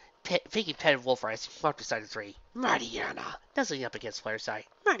 Pinky petted Wolfer as he walked beside the tree. Mariana! Nuzzling up against Fluttershy.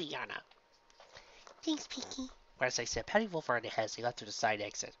 Mariana! Thanks, Pinky. Fluttershy said, patting Wolfer on the head as they left through the side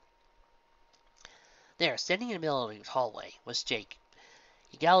exit. There, standing in the middle of the hallway, was Jake.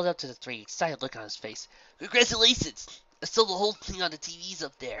 He galloped up to the tree, excited look on his face. Congratulations! I saw the whole thing on the TVs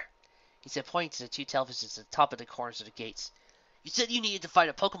up there, he said, pointing to the two televisions at the top of the corners of the gates. You said you needed to find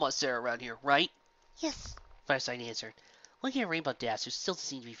a Pokemon Center around here, right? Yes. Fluttershy answered, looking at Rainbow Dash, who still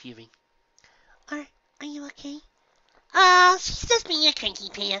seemed to be fuming. Are you okay? She's just being a cranky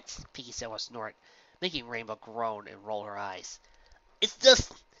pants, Pinky said with a snort, making Rainbow groan and roll her eyes. It's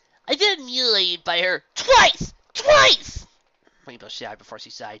just, I've been mutilated by her twice! Twice! Rainbow shouted before she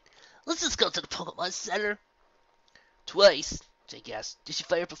sighed. Let's just go to the Pokemon Center. Twice? Jake asked. Did she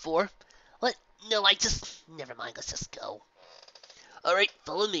fire before? What? No, never mind, let's just go. Alright,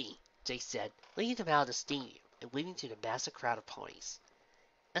 follow me, Jake said, leading them out of the stadium and leading to the massive crowd of ponies.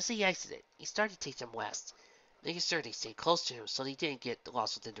 As they exited, he started to take them west, making sure they stayed close to him so they didn't get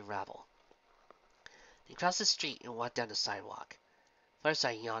lost within the rabble. They crossed the street and walked down the sidewalk.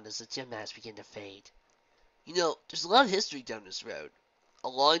 Fluttershy yawned as the gym mats began to fade. You know, there's a lot of history down this road. A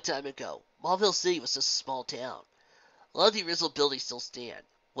long time ago, Mauville City was just a small town. A lot of the original buildings still stand.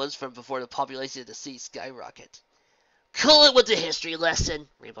 Ones from before the population of the city skyrocketed. Call it with a history lesson,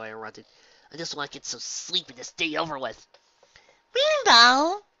 Rainbow interrupted. I just want to get some sleep and this day over with.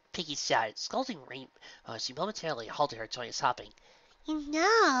 Rainbow! Pinky shouted, scolding Rainbow as she momentarily halted her joyous hopping. You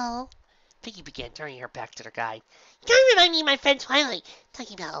know... Pinky began turning her back to their guide. You kind of remind me of my friend Twilight,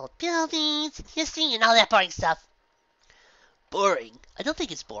 talking about old buildings and history and all that boring stuff. Boring? I don't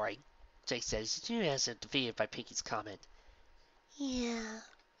think it's boring, Jake said, as he was defeated by Pinky's comment. Yeah.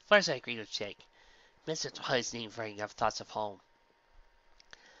 Fluttershy agreed with Jake. Mr. Twilight's name bringing up thoughts of home.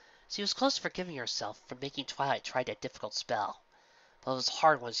 She was close to forgiving herself for making Twilight try that difficult spell, but it was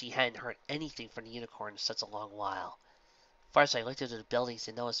hard when she hadn't heard anything from the unicorn in such a long while. Fluttershy looked into the buildings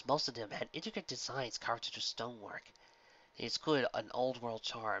and noticed most of them had intricate designs carved into stonework. They included an old-world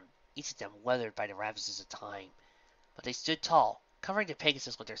charm, each of them weathered by the ravages of time. But they stood tall, covering the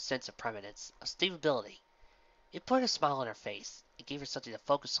Pegasus with their sense of permanence, of stability. It put a smile on her face, and gave her something to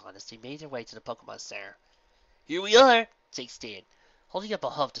focus on as they made their way to the Pokemon Center. Here we are, Jake stated, holding up a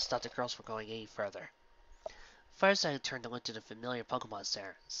hoof to stop the girls from going any further. Fluttershy turned to look to the familiar Pokemon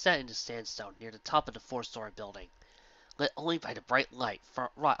Center, set in the sandstone near the top of the four-story building, lit only by the bright light from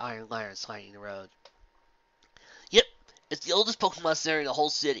wrought iron lanterns lighting the road. Yep, it's the oldest Pokemon Center in the whole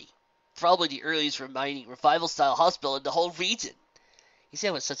city. Probably the earliest remaining revival-style hospital in the whole region, he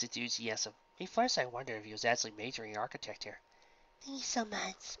said with such enthusiasm. Made Fluttershy wondered if he was actually majoring in architecture. Thank you so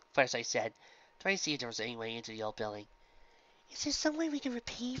much. Fluttershy said, trying to see if there was any way into the old building. Is there some way we can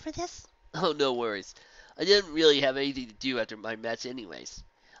repay you for this? Oh, no worries. I didn't really have anything to do after my match anyways.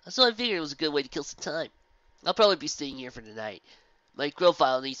 So I figured it was a good way to kill some time. I'll probably be staying here for the night. My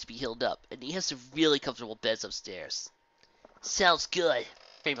profile needs to be healed up, and he has some really comfortable beds upstairs. Sounds good,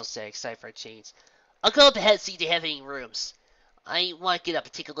 Rainbow said, excited for a change. I'll go up ahead and see if they have any rooms. I want to get up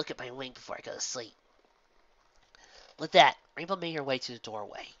and take a look at my wing before I go to sleep. With that, Rainbow made her way to the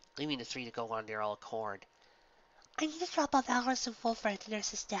doorway, leaving the three to go on their own accord. I need to drop off Alice and Wolfer at the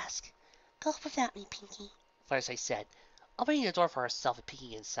nurse's desk. Go up without me, Pinky, Fluttershy said, opening the door for herself and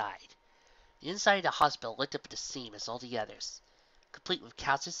peeking inside. The inside of the hospital lit up at the seam as all the others, complete with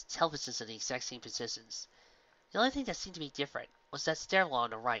couches, televisions in the exact same positions. The only thing that seemed to be different was that stairwell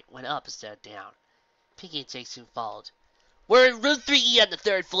on the right went up instead of down. Pinky and Jake soon followed. We're in room 3E on the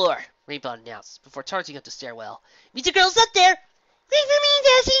 3rd floor, Rainbow announced, before charging up the stairwell. Meet the girls up there! Wait for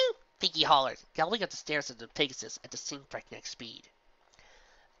me, Dashing! Pinky hollered, galloping up the stairs of the Pegasus at the same breakneck speed.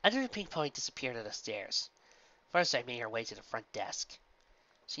 After the pink pony disappeared on the stairs, Fluttershy made her way to the front desk.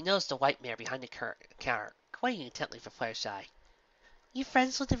 She noticed the white mare behind the counter, waiting intently for Fluttershy. You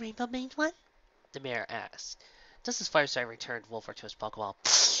friends with the rainbow-maned one? The mare asked, just as Fluttershy returned Wolfer to his Pokeball.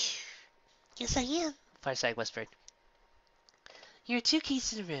 Yes, I am, Fluttershy whispered. Here are 2 keys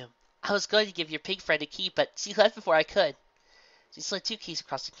to the room. I was going to give your pig friend a key, but she left before I could. She slid 2 keys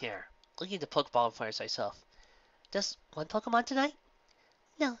across the counter, looking at the Pokeball in Fluttershy's hoof. Just 1 Pokemon tonight?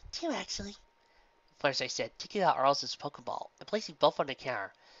 No, 2 actually, Fluttershy said, taking out Arl's Pokeball and placing both on the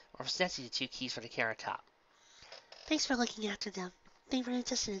counter, or snatching the 2 keys from the countertop. Thanks for looking after them. They were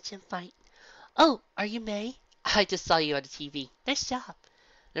just in a gym fight. Oh, are you May? I just saw you on the TV. Nice job.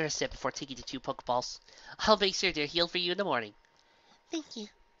 Nurse said before taking the 2 Pokeballs. I'll make sure they're healed for you in the morning. Thank you.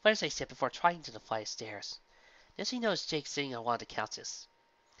 Fluttershy said before trying to fly stairs. Then she noticed Jake sitting on one of the couches.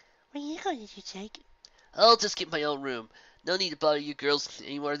 Where are you going to do, Jake? I'll just get my own room. No need to bother you girls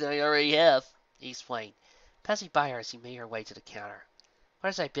any more than I already have, he explained, passing by her as he made her way to the counter.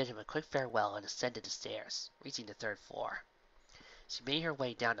 Fluttershy bid him a quick farewell and ascended the stairs, reaching the 3rd floor. She made her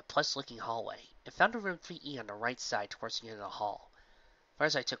way down the plush-looking hallway and found a room 3E on the right side towards the end of the hall.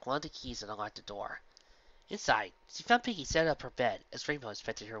 Fluttershy took one of the keys and unlocked the door. Inside, she found Pinkie set up her bed as Rainbow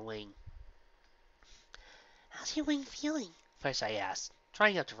inspected her wing. How's your wing feeling? Fluttershy asked,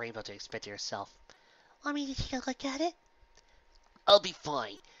 trying up to Rainbow to inspect it herself. Want me to take a look at it? I'll be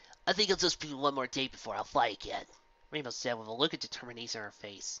fine. I think it'll just be one more day before I'll fly again, Rainbow said with a look of determination on her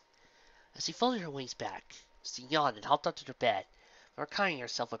face. As she folded her wings back, she yawned and hopped onto her bed, reclining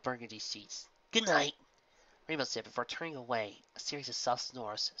herself with burgundy sheets. Good night, Rainbow said before turning away, a series of soft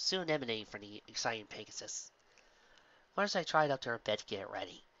snores soon emanating from the excited Pegasus. Fluttershy tried up to her bed to get it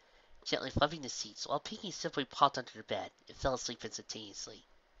ready, gently fluffing the sheets while Pinkie simply popped under the bed and fell asleep instantaneously.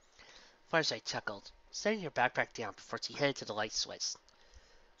 Fluttershy chuckled, setting her backpack down before she headed to the light switch.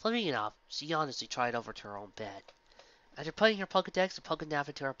 Flipping it off, she yawned as she tried over to her own bed. After putting her Pokedex and Pokénav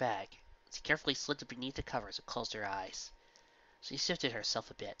into her bag, she carefully slid it beneath the covers and closed her eyes. She shifted herself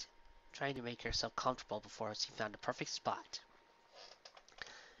a bit, trying to make herself comfortable before she found the perfect spot.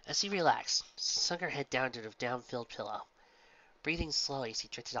 As she relaxed, she sunk her head down to the down-filled pillow, breathing slowly as she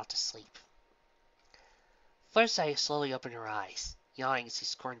drifted off to sleep. Fluttershy slowly opened her eyes, yawning as she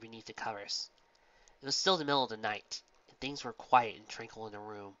squirmed beneath the covers. It was still the middle of the night, and things were quiet and tranquil in the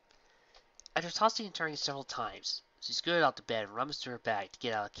room. After tossing and turning several times, she scooted out the bed and rummaged through her bag to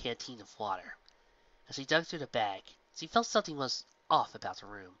get out a canteen of water. As she dug through the bag, she felt something was off about the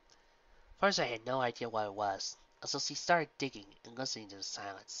room. Fluttershy had no idea what it was, until she started digging and listening to the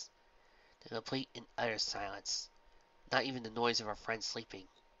silence. The complete and utter silence. Not even the noise of her friend sleeping.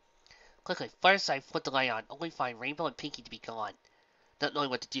 Quickly, Fluttershy flipped the light on, only to find Rainbow and Pinkie to be gone. Not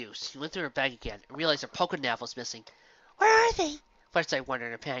knowing what to do, she went through her bag again and realized her Pokénav was missing. Where are they? Fluttershy wondered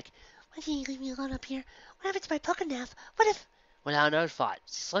in a panic. Why didn't you leave me alone up here? What happened to my Pokénav? What if... Without another thought,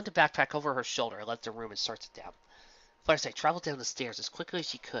 she slid the backpack over her shoulder and left the room and searched it down. Fluttershy traveled down the stairs as quickly as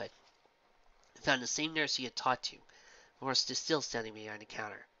she could and found the same nurse she had talked to, who was still standing behind the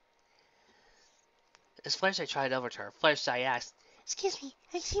counter. As Fluttershy tried over to her, Fluttershy asked, Excuse me,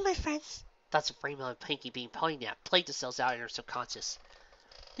 have you seen my friends? thoughts of Rainbow and Pinkie being Pokénav played themselves out in her subconscious.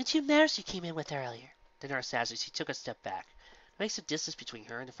 The 2 mares you came in with earlier. The nurse asked as she took a step back, to make some distance between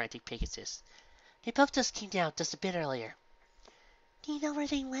her and the frantic Pegasus. They both just came down just a bit earlier. Do you know where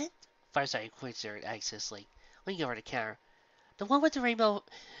they went? Fluttershy inquired anxiously, leaning over the counter. The one with the rainbow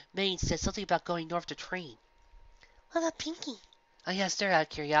mane said something about going north to train. What about Pinkie? I asked her out of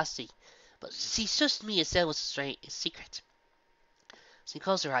curiosity, but she shushed me and said it was a secret. She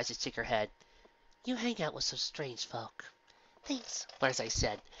closed her eyes and shook her head. You hang out with some strange folk. Thanks, Fluttershy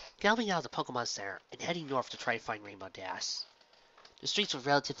said, galloping out of the Pokemon Center and heading north to try to find Rainbow Dash. The streets were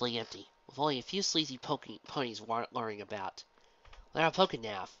relatively empty, with only a few sleazy ponies luring about. Without a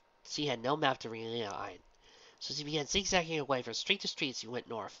Pokénav, she had no map to rely on, so she began zigzagging away from street to street as she went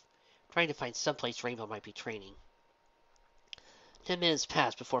north, trying to find some place Rainbow might be training. 10 minutes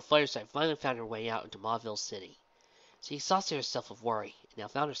passed before Fluttershy finally found her way out into Mauville City. She exhausted herself with worry, and now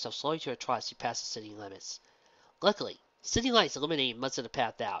found herself slowly to a trot as she passed the city limits. Luckily, city lights illuminated much of the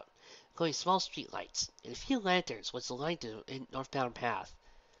path out, including small street lights, and a few lanterns which aligned the northbound path.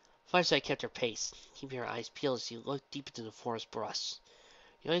 Fluttershy kept her pace, keeping her eyes peeled as she looked deep into the forest brush.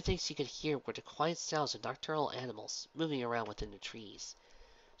 The only things she could hear were the quiet sounds of nocturnal animals moving around within the trees.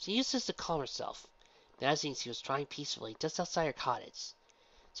 She used this to calm herself, imagining she was trying peacefully just outside her cottage.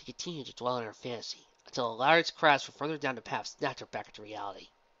 She continued to dwell on her fantasy, until a large crash from further down the path snapped her back into reality.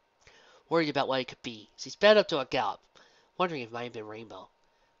 Worried about what it could be, she sped up to a gallop, wondering if it might have been Rainbow.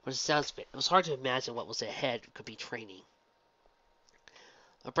 From the sounds of it was hard to imagine what was ahead could be training.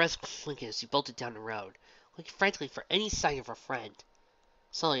 Her breath clinking as she bolted down the road, looking frantically for any sign of her friend.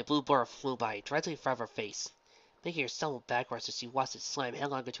 Suddenly a blue blur flew by, directly in front of her face, making her stumble backwards as she watched it slam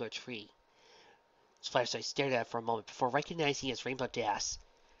headlong into a tree. Fluttershy stared at it for a moment before recognizing it as Rainbow Dash,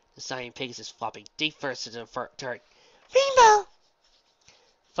 the Cyan Pegasus flopping deep first into the dirt. Rainbow!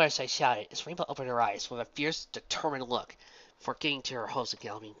 Fluttershy shouted as Rainbow opened her eyes with a fierce, determined look before getting to her hose and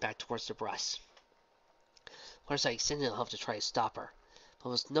galloping back towards the brush. Fluttershy extended a hoof to try to stop her, but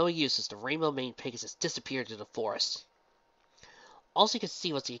it was no use as the rainbow-maned Pegasus disappeared into the forest. All she could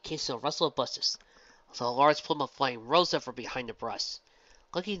see was the occasional rustle of bushes, So a large plume of flame rose up from behind the brush,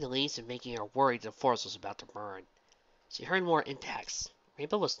 licking the leaves and making her worried the forest was about to burn. She heard more impacts.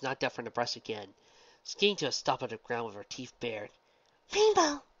 Rainbow was knocked out from the brush again, skiing to a stop on the ground with her teeth bared.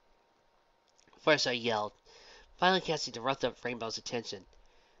 Rainbow! Fluttershy yelled, finally catching the roughed up Rainbow's attention.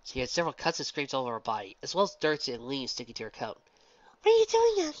 She had several cuts and scrapes all over her body, as well as dirt and leaves sticking to her coat. What are you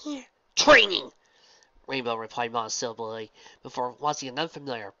doing out here? Training! Rainbow replied monosyllabically before watching an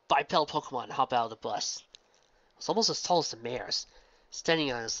unfamiliar, bipedal Pokemon hop out of the bus. It was almost as tall as the mare's,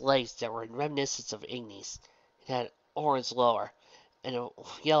 standing on its legs that were reminiscent of Ignis. It had orange lower and a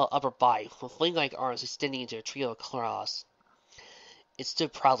yellow upper body with wing-like arms extending into a trio of claws. It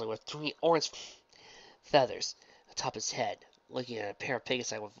stood proudly with 3 orange feathers atop its head, looking at a pair of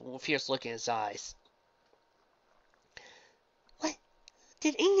Pegasi with a fierce look in its eyes. What?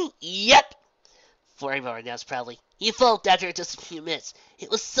 Did Igni... Yep! Rainbow announced proudly. He evolved after just a few minutes.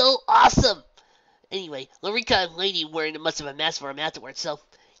 It was so awesome! Anyway, Lurika and Lady were in much of a mess for him afterwards, so...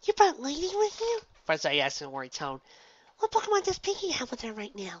 You brought Lady with you? Fluttershy asked in a worried tone. What Pokemon does Pinky have with her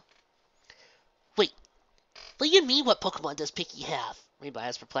right now? Wait, what do you mean what Pokemon does Pinky have? Rainbow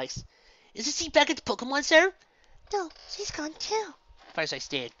asked perplexed. Isn't she back at the Pokemon Center? No, she's gone too. Fluttershy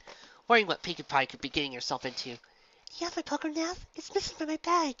stared, worrying what Pinkie Pie could be getting herself into. Do you have my Pokénav? It's missing from my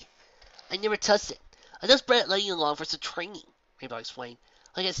bag. I never touched it. I just brought Lady along for some training, Rainbow explained.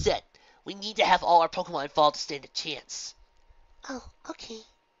 Like I said, we need to have all our Pokemon involved to stand a chance. Oh, okay.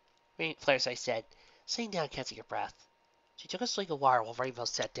 Fluttershy said, sitting down and catching her breath. She took a swig of water while Rainbow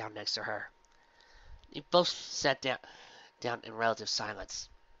sat down next to her. They both sat down in relative silence.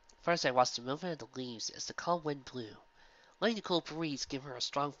 Fluttershy watched the movement of the leaves as the calm wind blew, letting the cool breeze give her a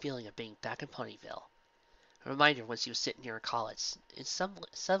strong feeling of being back in Ponyville. A reminder when she was sitting near her college, and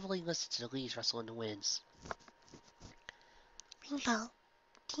suddenly listened to the leaves rustle in the winds. Rainbow,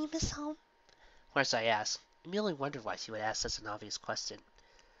 do you miss home? Fluttershy asked, and Amelia wondered why she would ask such an obvious question.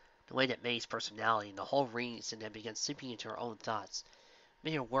 The way that May's personality and the whole reason had begun seeping into her own thoughts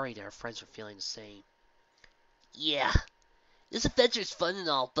made her worry that her friends were feeling the same. Yeah, this adventure is fun and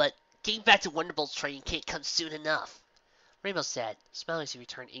all, but getting back to Wonderbolt's training can't come soon enough. Rainbow said, smiling as he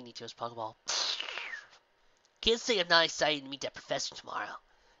returned Igni to his Pokeball. Can't say I'm not excited to meet that professor tomorrow.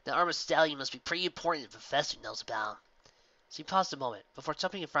 That armored stallion must be pretty important if the professor knows about him. She paused a moment before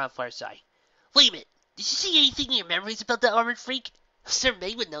jumping in front of Fluttershy. Wait a minute, did you see anything in your memories about that armored freak? Sir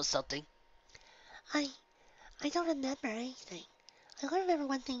May would know something. I don't remember anything. I only remember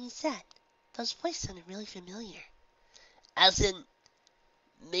one thing he said. Those voice sounded really familiar. As in,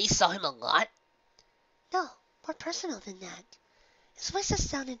 May saw him a lot? No, more personal than that. His voice just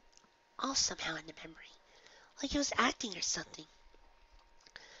sounded off somehow in the memory. Like he was acting or something.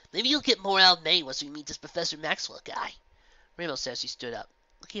 Maybe you'll get more out of May once we meet this Professor Maxwell guy. Rainbow said as she stood up,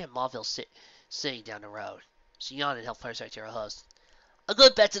 looking at Mauville sitting down the road. She yawned and helped Fluttershy to her host. I'll go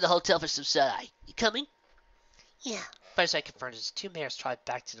back to the hotel for some shut-eye. You coming? Yeah. Fluttershy confirmed as the 2 mares trotted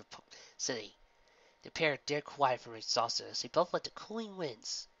back to the city. The pair dared quiet from exhaustion as they both let the cooling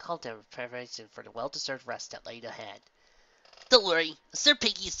winds calm down in preparation for the well-deserved rest that laid ahead. Don't worry, Sir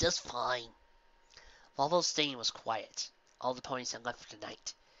Pinky is just fine. Mauville's stadium was quiet. All the ponies had left for the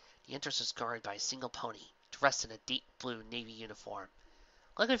night. The entrance was guarded by a single pony, dressed in a deep blue navy uniform.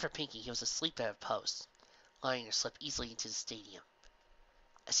 Luckily for Pinky, he was asleep at a post, allowing her to slip easily into the stadium.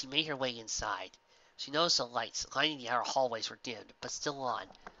 As she made her way inside, she noticed the lights lining the outer hallways were dimmed, but still on,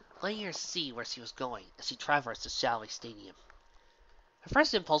 letting her see where she was going as she traversed the shadowy stadium. Her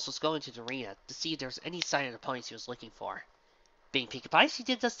first impulse was going to the arena to see if there was any sign of the pony she was looking for. Being Pinkie Pie, she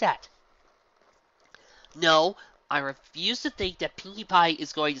did just that. No, I refuse to think that Pinkie Pie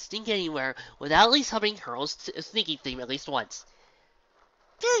is going to sneak anywhere without at least humming her own sneaking theme at least once.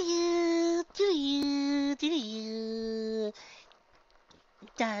 Do you? Do you? Do you?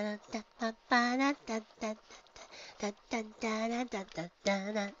 Da da da da da da da da da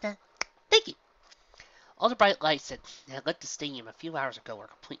da da da. Thank you. All the bright lights that had lit the stadium a few hours ago were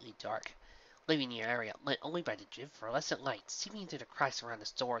completely dark, leaving the area lit only by the fluorescent lights seeping into the cracks around the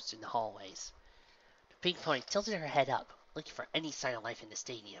doors and the hallways. The pink pony tilted her head up, looking for any sign of life in the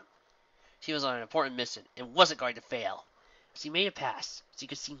stadium. She was on an important mission and wasn't going to fail. As she made it past, she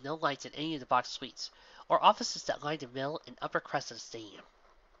could see no lights in any of the box suites or offices that lined the middle and upper crest of the stadium.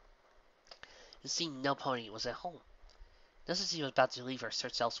 It seemed no pony was at home. Just as she was about to leave her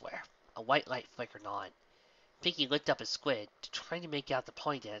search elsewhere, a white light flickered on. Pinkie looked up at Squid, trying to make out the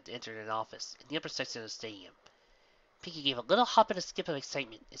pony that had entered an office in the upper section of the stadium. Pinkie gave a little hop and a skip of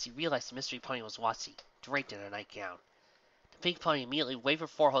excitement as he realized the mystery pony was watching, draped in a nightgown. The pink pony immediately waved her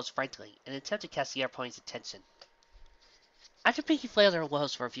forehose frantically in an attempt to catch the other pony's attention. After Pinky flailed her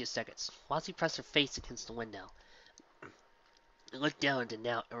woes for a few seconds, Watsy pressed her face against the window and looked down into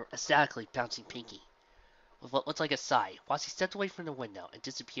now ecstatically bouncing Pinky. With what looked like a sigh, Watsy stepped away from the window and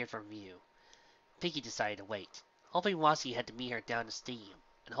disappeared from view. Pinky decided to wait, hoping Watsy had to meet her down the stadium,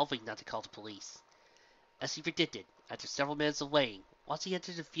 and hoping not to call the police. As he predicted, after several minutes of waiting, Watsy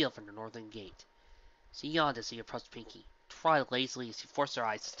entered the field from the northern gate. She yawned as he approached Pinky, trotted lazily as she forced her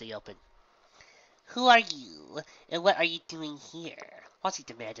eyes to stay open. Who are you, and what are you doing here? Watsy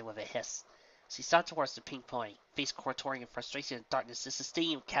demanded with a hiss. She shot towards the pink pony, face contorting in frustration and darkness as the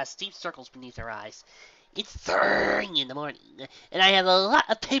stadium cast deep circles beneath her eyes. It's 3 in the morning, and I have a lot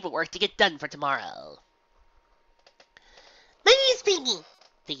of paperwork to get done for tomorrow. My name is Pinky,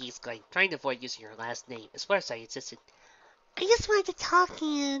 Pinky exclaimed, trying to avoid using her last name, as Fluttershy insisted. I just wanted to talk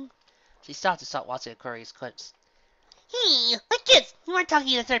and... She stopped to shot Watsy a curious glimpse. Hey, look kids, you aren't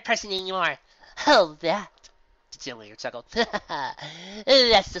talking to the third person anymore. Oh, that. The cheerleader chuckled.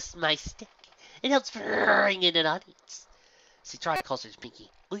 That's just my stick. It helps bring in an audience. She tried closer to Pinky,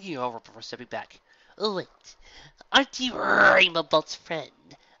 looking her over before stepping back. Oh, wait. Aren't you Rainbow Bolt's friend?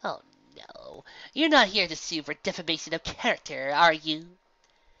 Oh, no. You're not here to sue for defamation of character, are you?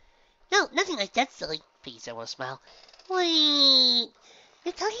 No, nothing like that, silly, Pinky said with a smile. Wait,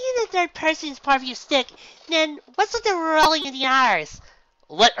 you're talking in the third person as part of your stick, then what's with the rolling of the R's?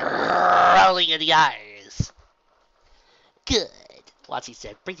 What rolling of the R's? Good, Watsy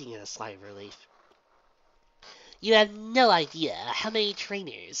said, breathing in a sigh of relief. You have no idea how many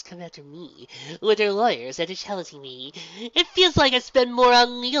trainers come after me with their lawyers after challenging me. It feels like I spend more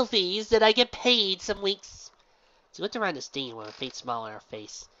on legal fees than I get paid some weeks. She looked around the stadium with a faint smile on her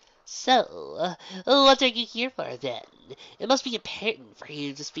face. So, what are you here for then? It must be important for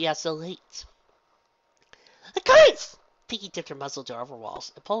you to just be out so late. Of course! Pinky dipped her muzzle to her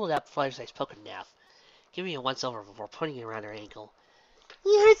overalls and pulled out Fluttershy's poker knife, giving it once over before putting it around her ankle.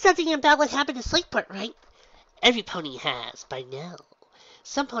 You heard something about what happened to Sleeport, right? Every pony has, by now.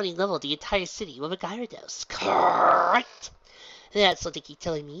 Some pony leveled the entire city with a Gyarados. Correct! That's what they keep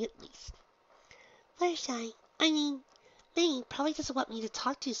telling me, at least. Fluttershy, May probably doesn't want me to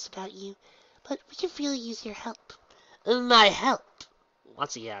talk to us about you, but we could really use your help. My help?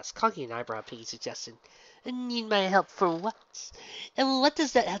 Watsy asked, cocking an eyebrow at Pinky's suggestion. Need my help for what? And what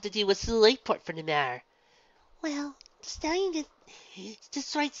does that have to do with Sleeport for the matter? Well, the stallion that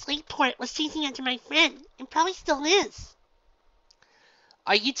destroyed Sleeport was chasing after my friend, and probably still is.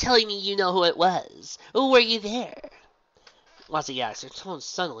 Are you telling me you know who it was? Were you there? Watsy asked, her tone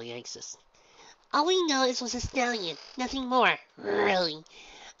suddenly anxious. All we know is it was a stallion, nothing more. Really?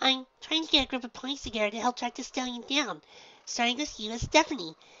 I'm trying to get a group of ponies together to help track the stallion down, starting with you and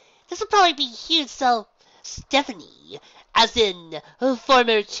Stephanie. This will probably be huge, so... Stephanie, as in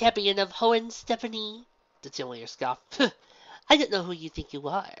former champion of Hoenn, Stephanie? The cheerleader scoffed. I don't know who you think you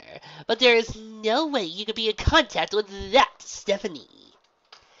are, but there is no way you could be in contact with that Stephanie.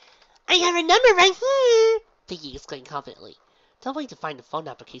 I have her number right here, Pinky exclaimed confidently, tumbling to find the phone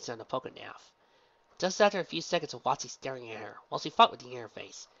application on the poker knife. Just after a few seconds of Watsy staring at her, while she fought with the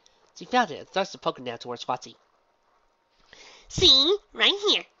interface, she found it and thrust the poker knife towards Watsy. See? Right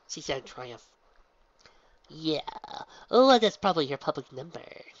here, she said in triumph. Yeah, well, that's probably her public number,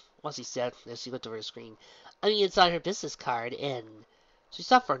 Watsy said as she looked over the screen. I mean, it's on her business card, and... She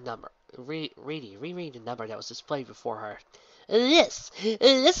stopped for a number, rereading the number that was displayed before her. This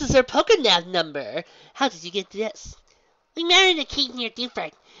is her poker nav number. How did you get this? We met her in a cave near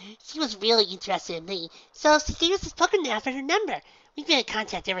Dewford. She was really interested in me, so she gave us this poker nav and her number. We've been in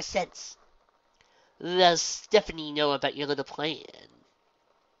contact ever since. Does Stephanie know about your little plan?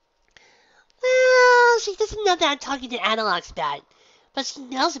 Well, she doesn't know that I'm talking to Analogs about it, but she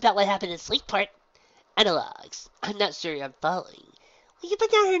knows about what happened in Sleeport. Analogs? I'm not sure I'm following. Will you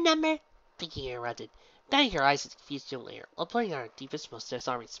put down her number? Pinky interrupted, batting her eyes at the confused cheerleader, while putting on her deepest, most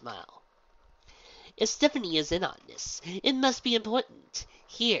disarming smile. If Stephanie is in on this, it must be important.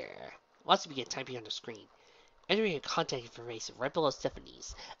 Here. Watsy began typing on the screen, entering her contact information right below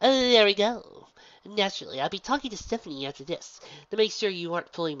Stephanie's. There we go. Naturally, I'll be talking to Stephanie after this, to make sure you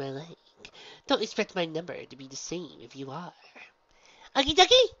aren't pulling my leg. Don't expect my number to be the same if you are. Okie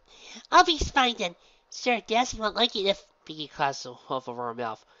dokie. I'll be fine then. Sure, Dassy won't like it if... Pinky clasped the hoof over her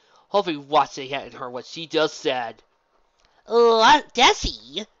mouth, hoping Watsy hadn't heard what she just said.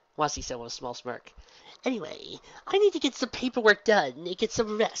 Dassy? Watsy said with a small smirk. Anyway, I need to get some paperwork done and get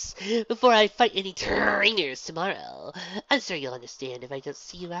some rest before I fight any trainers tomorrow. I'm sure you'll understand if I don't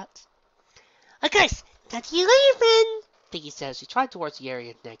see you out. Of course. Talk to you later, friend. Pinky said as she tried towards the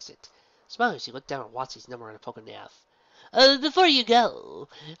area and exit. Smiling, she looked down at Watsy's number on a poker knife. Before you go,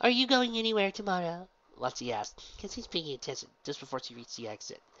 are you going anywhere tomorrow? Lotsie asked, catching Pinky's attention just before she reached the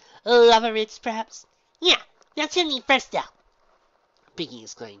exit. Lava Ridge, perhaps? Yeah, that's chimney first, though. Pinky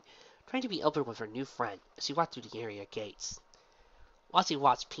exclaimed, trying to be open with her new friend as she walked through the area gates. Lotsie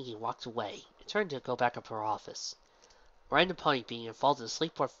watched Pinky walk away and turned to go back up to her office. Riding the pony being involved in the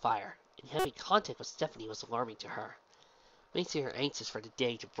sleepboard fire and having contact with Stephanie was alarming to her, making her anxious for the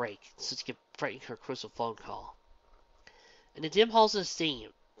day to break so she could break her crucial phone call. In the dim halls of the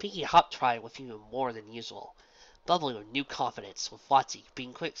stadium, Pinky hopped tried with even more than usual, bubbling with new confidence, with Lotsie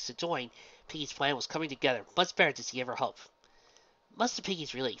being quick to join. Pinky's plan was coming together much better than she ever hoped. Much to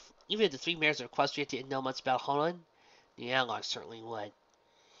Pinky's relief, even if the three mayors of Equestria didn't know much about Hoenn, the allies certainly would.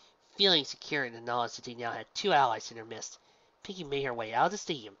 Feeling secure in the knowledge that they now had two allies in their midst, Pinky made her way out of the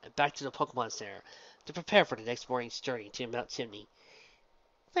stadium and back to the Pokemon Center to prepare for the next morning's journey to Mount Chimney.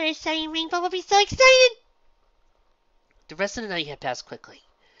 Fluttershy and Rainbow will be so excited! The rest of the night had passed quickly,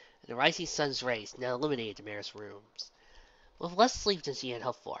 and the rising sun's rays now illuminated the mayor's rooms. With less sleep than she had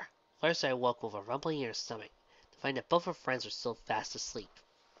hoped for, Fluttershy awoke with a rumbling in her stomach to find that both her friends were still fast asleep.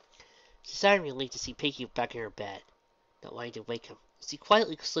 She sighed in relief to see Pinky back in her bed, not wanting to wake him. She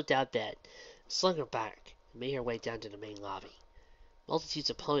quietly slipped out of bed, slung her back, and made her way down to the main lobby. Multitudes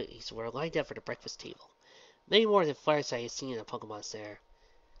of ponies were lined up for the breakfast table, many more than Fluttershy had seen in the Pokemon Center.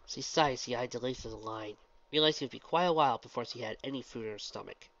 She sighed as she eyed the length of the line, realizing it would be quite a while before she had any food in her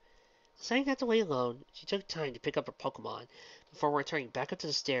stomach. Deciding not to wait alone, she took time to pick up her Pokemon before returning back up to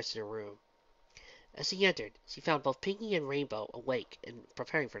the stairs to their room. As she entered, she found both Pinky and Rainbow awake and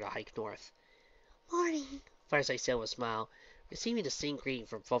preparing for the hike north. Morning, Fluttershy said with a smile, receiving the same greeting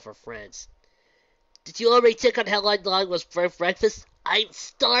from both her friends. Did you already check on how long was for breakfast? I'm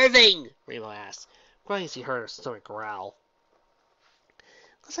starving, Rainbow asked, crying as she heard her stomach growl.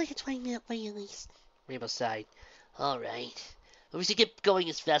 Looks like a 20-minute wait at least. Rainbow sighed. All right. But we should get going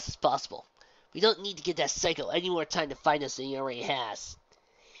as fast as possible. We don't need to give that psycho any more time to find us than he already has.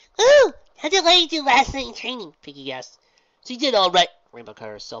 Ooh! How'd the lady do last night in training? Pinky asked. She did all right. Rainbow cut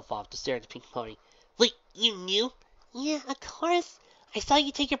herself off to stare at the pink pony. Wait, you knew? Yeah, of course. I saw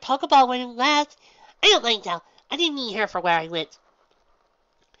you take your Pokeball when it left. I don't mind though. I didn't need her for where I went.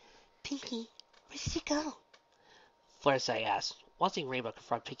 Pinky, where did you go? Fluttershy asked, watching Rainbow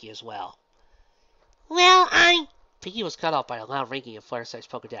confront Pinky as well. Well, Pinky was cut off by a loud ringing of Fluttershy's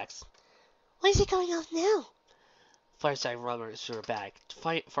Pokedex. Why is it going off now? Fluttershy rummaged through her bag to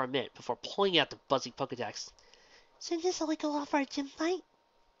find it for a minute before pulling out the buzzing Pokedex. Shouldn't this only go off for a gym fight?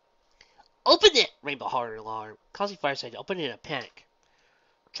 Open it! Rainbow hollered in alarm, causing Fluttershy to open it in a panic.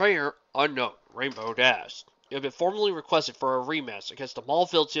 Trainer unknown, Rainbow Dash. You have been formally requested for a rematch against the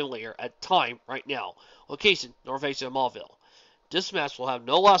Mallville Gym Leader at time right now. Location, North of Mallville. This match will have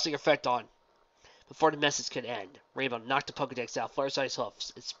no lasting effect on... Before the message could end, Rainbow knocked the Pokedex out of Fluttershy's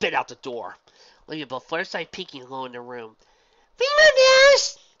hoofs and spit out the door, leaving both Fluttershy and Pinky alone in the room. Rainbow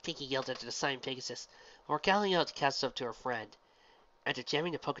Dash! Pinky yelled after the silent Pegasus, before calling out to cast up to her friend. After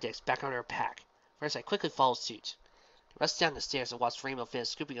jamming the Pokedex back on her pack, Fluttershy quickly followed suit. They rushed down the stairs and watched Rainbow finish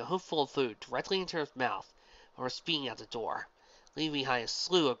scooping a hoofful of food directly into her mouth before speeding out the door, leaving behind a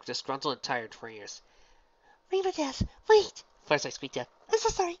slew of disgruntled and tired trainers. Rainbow Dash, wait! Fluttershy squeaked out. I'm so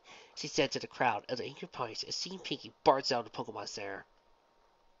sorry, she said to the crowd of the angry ponies as seeing Pinky barge out of the Pokemon Center.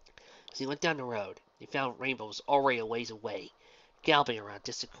 As he went down the road, they found Rainbow was already a ways away, galloping around a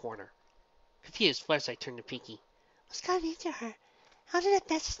distant corner. Confused, Fluttershy turned to Pinky. What's gotten into her? How did that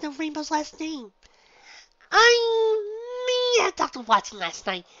message know Rainbow's last name? I talked to Watson last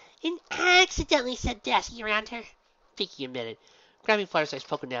night and accidentally said Dassy around her, Pinky admitted, grabbing Fluttershy's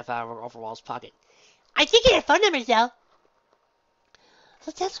Pokénav out of her overall's pocket. I did get her phone number, though.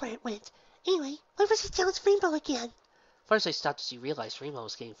 So that's where it went. Anyway, why was she telling Rainbow again? Fluttershy stopped as she realized Rainbow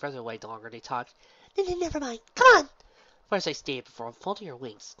was getting further away the longer they talked. Then never mind. Come on! Fluttershy stayed before unfolding her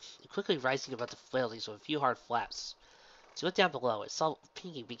wings and quickly rising above the flailings with a few hard flaps. She went down below and saw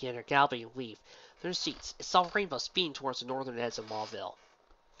Pinky begin her galloping and weave through the streets and saw Rainbow speeding towards the northern edge of Mallville.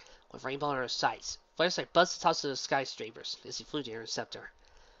 With Rainbow on her sights, Fluttershy buzzed the tops of the skyscrapers as he flew to intercept her.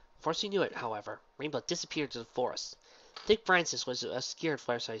 Before she knew it, however, Rainbow disappeared into the forest. Thick branches was obscured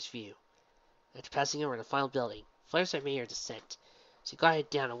Fluttershy's view. After passing over the final building, Fluttershy made her descent. She glided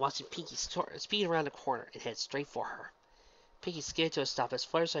down and watching Pinky speed around the corner and head straight for her. Pinky skidded to a stop as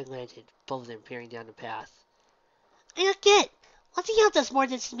Fluttershy landed, both of them peering down the path. I don't get it. What's the does more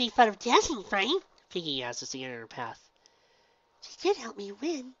than she made fun of dancing, Frank? Pinky asked as she entered her path. She did help me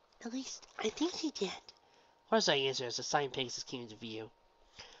win. At least, I think she did. Fluttershy answered as the silent Pegasus came into view.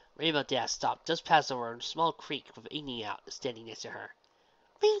 Rainbow Dash stopped just past over a small creek with Igni out standing next to her.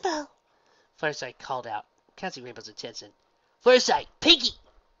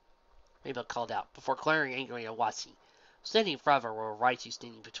 Rainbow called out, before glaring angrily at Watsy. Standing in front of her were Raichu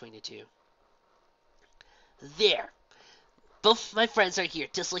standing between the two. There! Both my friends are here,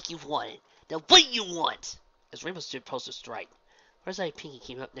 just like you wanted. Now what do you want? As Rainbow stood post to strike, Fluttershy and Pinkie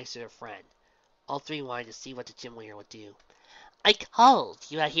came up next to their friend. All three wanted to see what the gym leader would do. I called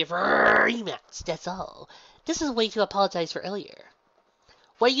you out here for a rematch, that's all. This is a way to apologize for earlier.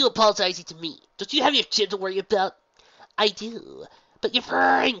 Why are you apologizing to me? Don't you have your gym to worry about? I do, but your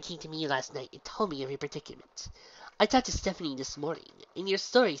friend came to me last night and told me of your predicament. I talked to Stephanie this morning, and your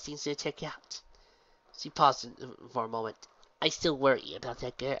story seems to check out. She paused for a moment. I still worry about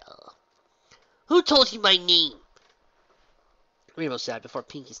that girl. Who told you my name? Rainbow said before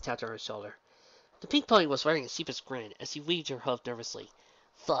Pinkie tapped her on her shoulder. The pink pony was wearing a sheepish grin as he weaved her hoof nervously.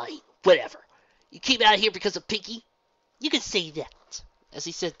 Fine, whatever. You came out here because of Pinkie? You can say that. As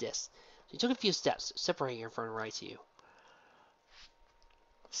he said this, she took a few steps, separating her from Raichu.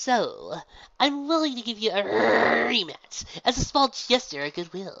 So, I'm willing to give you a rematch as a small gesture of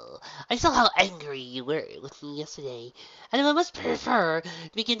goodwill. I saw how angry you were with me yesterday, and I must prefer to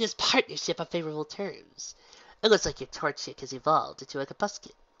begin this partnership on favorable terms. It looks like your Torchic has evolved into a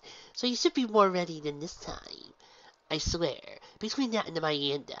Kapuskin, so you should be more ready than this time. I swear, between that and the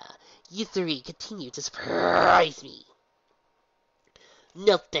Miranda, you three continue to surprise me.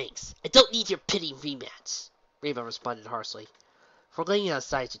 No thanks. I don't need your pity rematch, Rainbow responded harshly. For laying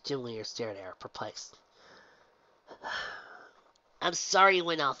outside, the gym leader stared at her, perplexed. I'm sorry it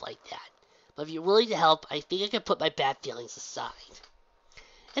went off like that, but if you're willing to help, I think I can put my bad feelings aside.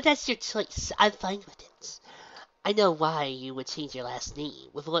 If that's your choice, I'm fine with it. I know why you would change your last name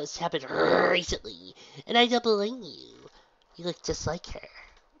with what's happened recently, and I don't blame you. You look just like her,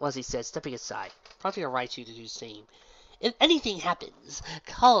 Watsy said, stepping aside, prompting Raichu to do the same. If anything happens,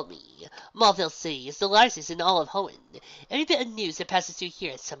 call me. Mauville City is the largest in all of Hoenn. Every bit of news that passes through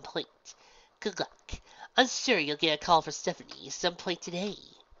here at some point. Good luck. I'm sure you'll get a call from Stephanie at some point today.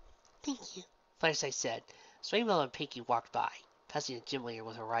 Thank you, Fluttershy said, as Rainbow and Pinkie walked by, passing the gym leader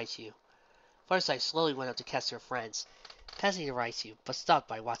with her Raichu. Fluttershy slowly went up to catch her friends, passing the Raichu, but stopped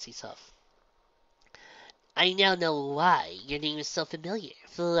by Watsy's hoof. I now know why your name is so familiar,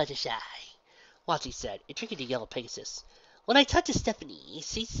 Fluttershy, Watsy said, intrigued the yellow Pegasus. When I talked to Stephanie,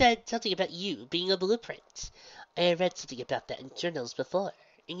 she said something about you being a blueprint. I had read something about that in journals before,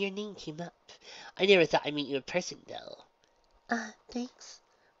 and your name came up. I never thought I'd meet you in person, though. Thanks,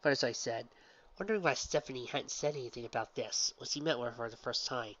 Fluttershy said, wondering why Stephanie hadn't said anything about this when she met with her for the first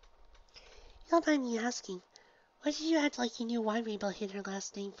time. You don't mind me asking, why did you act like you knew why Rainbow hid her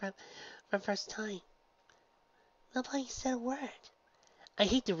last name from first time? Nobody said a word. I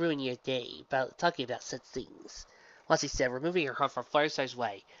hate to ruin your day by talking about such things, Watsy said, removing her hoof from Fluttershy's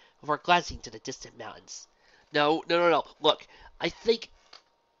way before glancing to the distant mountains. No. Look, I think...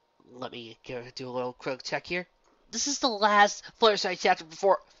 Let me do a little quick check here. This is the last Fluttershy chapter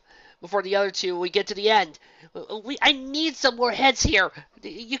before the other two we get to the end. I need some more heads here.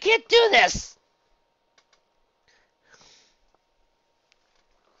 You can't do this.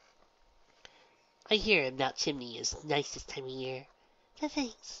 I hear Mount Chimney is nice this time of year. No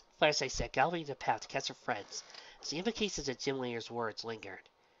thanks, Fluttershy said, galloping the path to catch her friends, as the implications of gym leader's words lingered.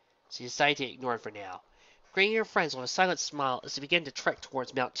 She decided to ignore it for now, greeting her friends with a silent smile as they began to trek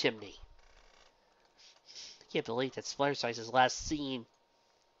towards Mount Chimney. I can't believe that's Fluttershy's last scene.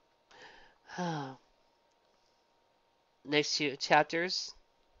 Next two chapters,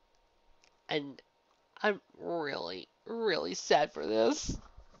 and I'm really, really sad for this.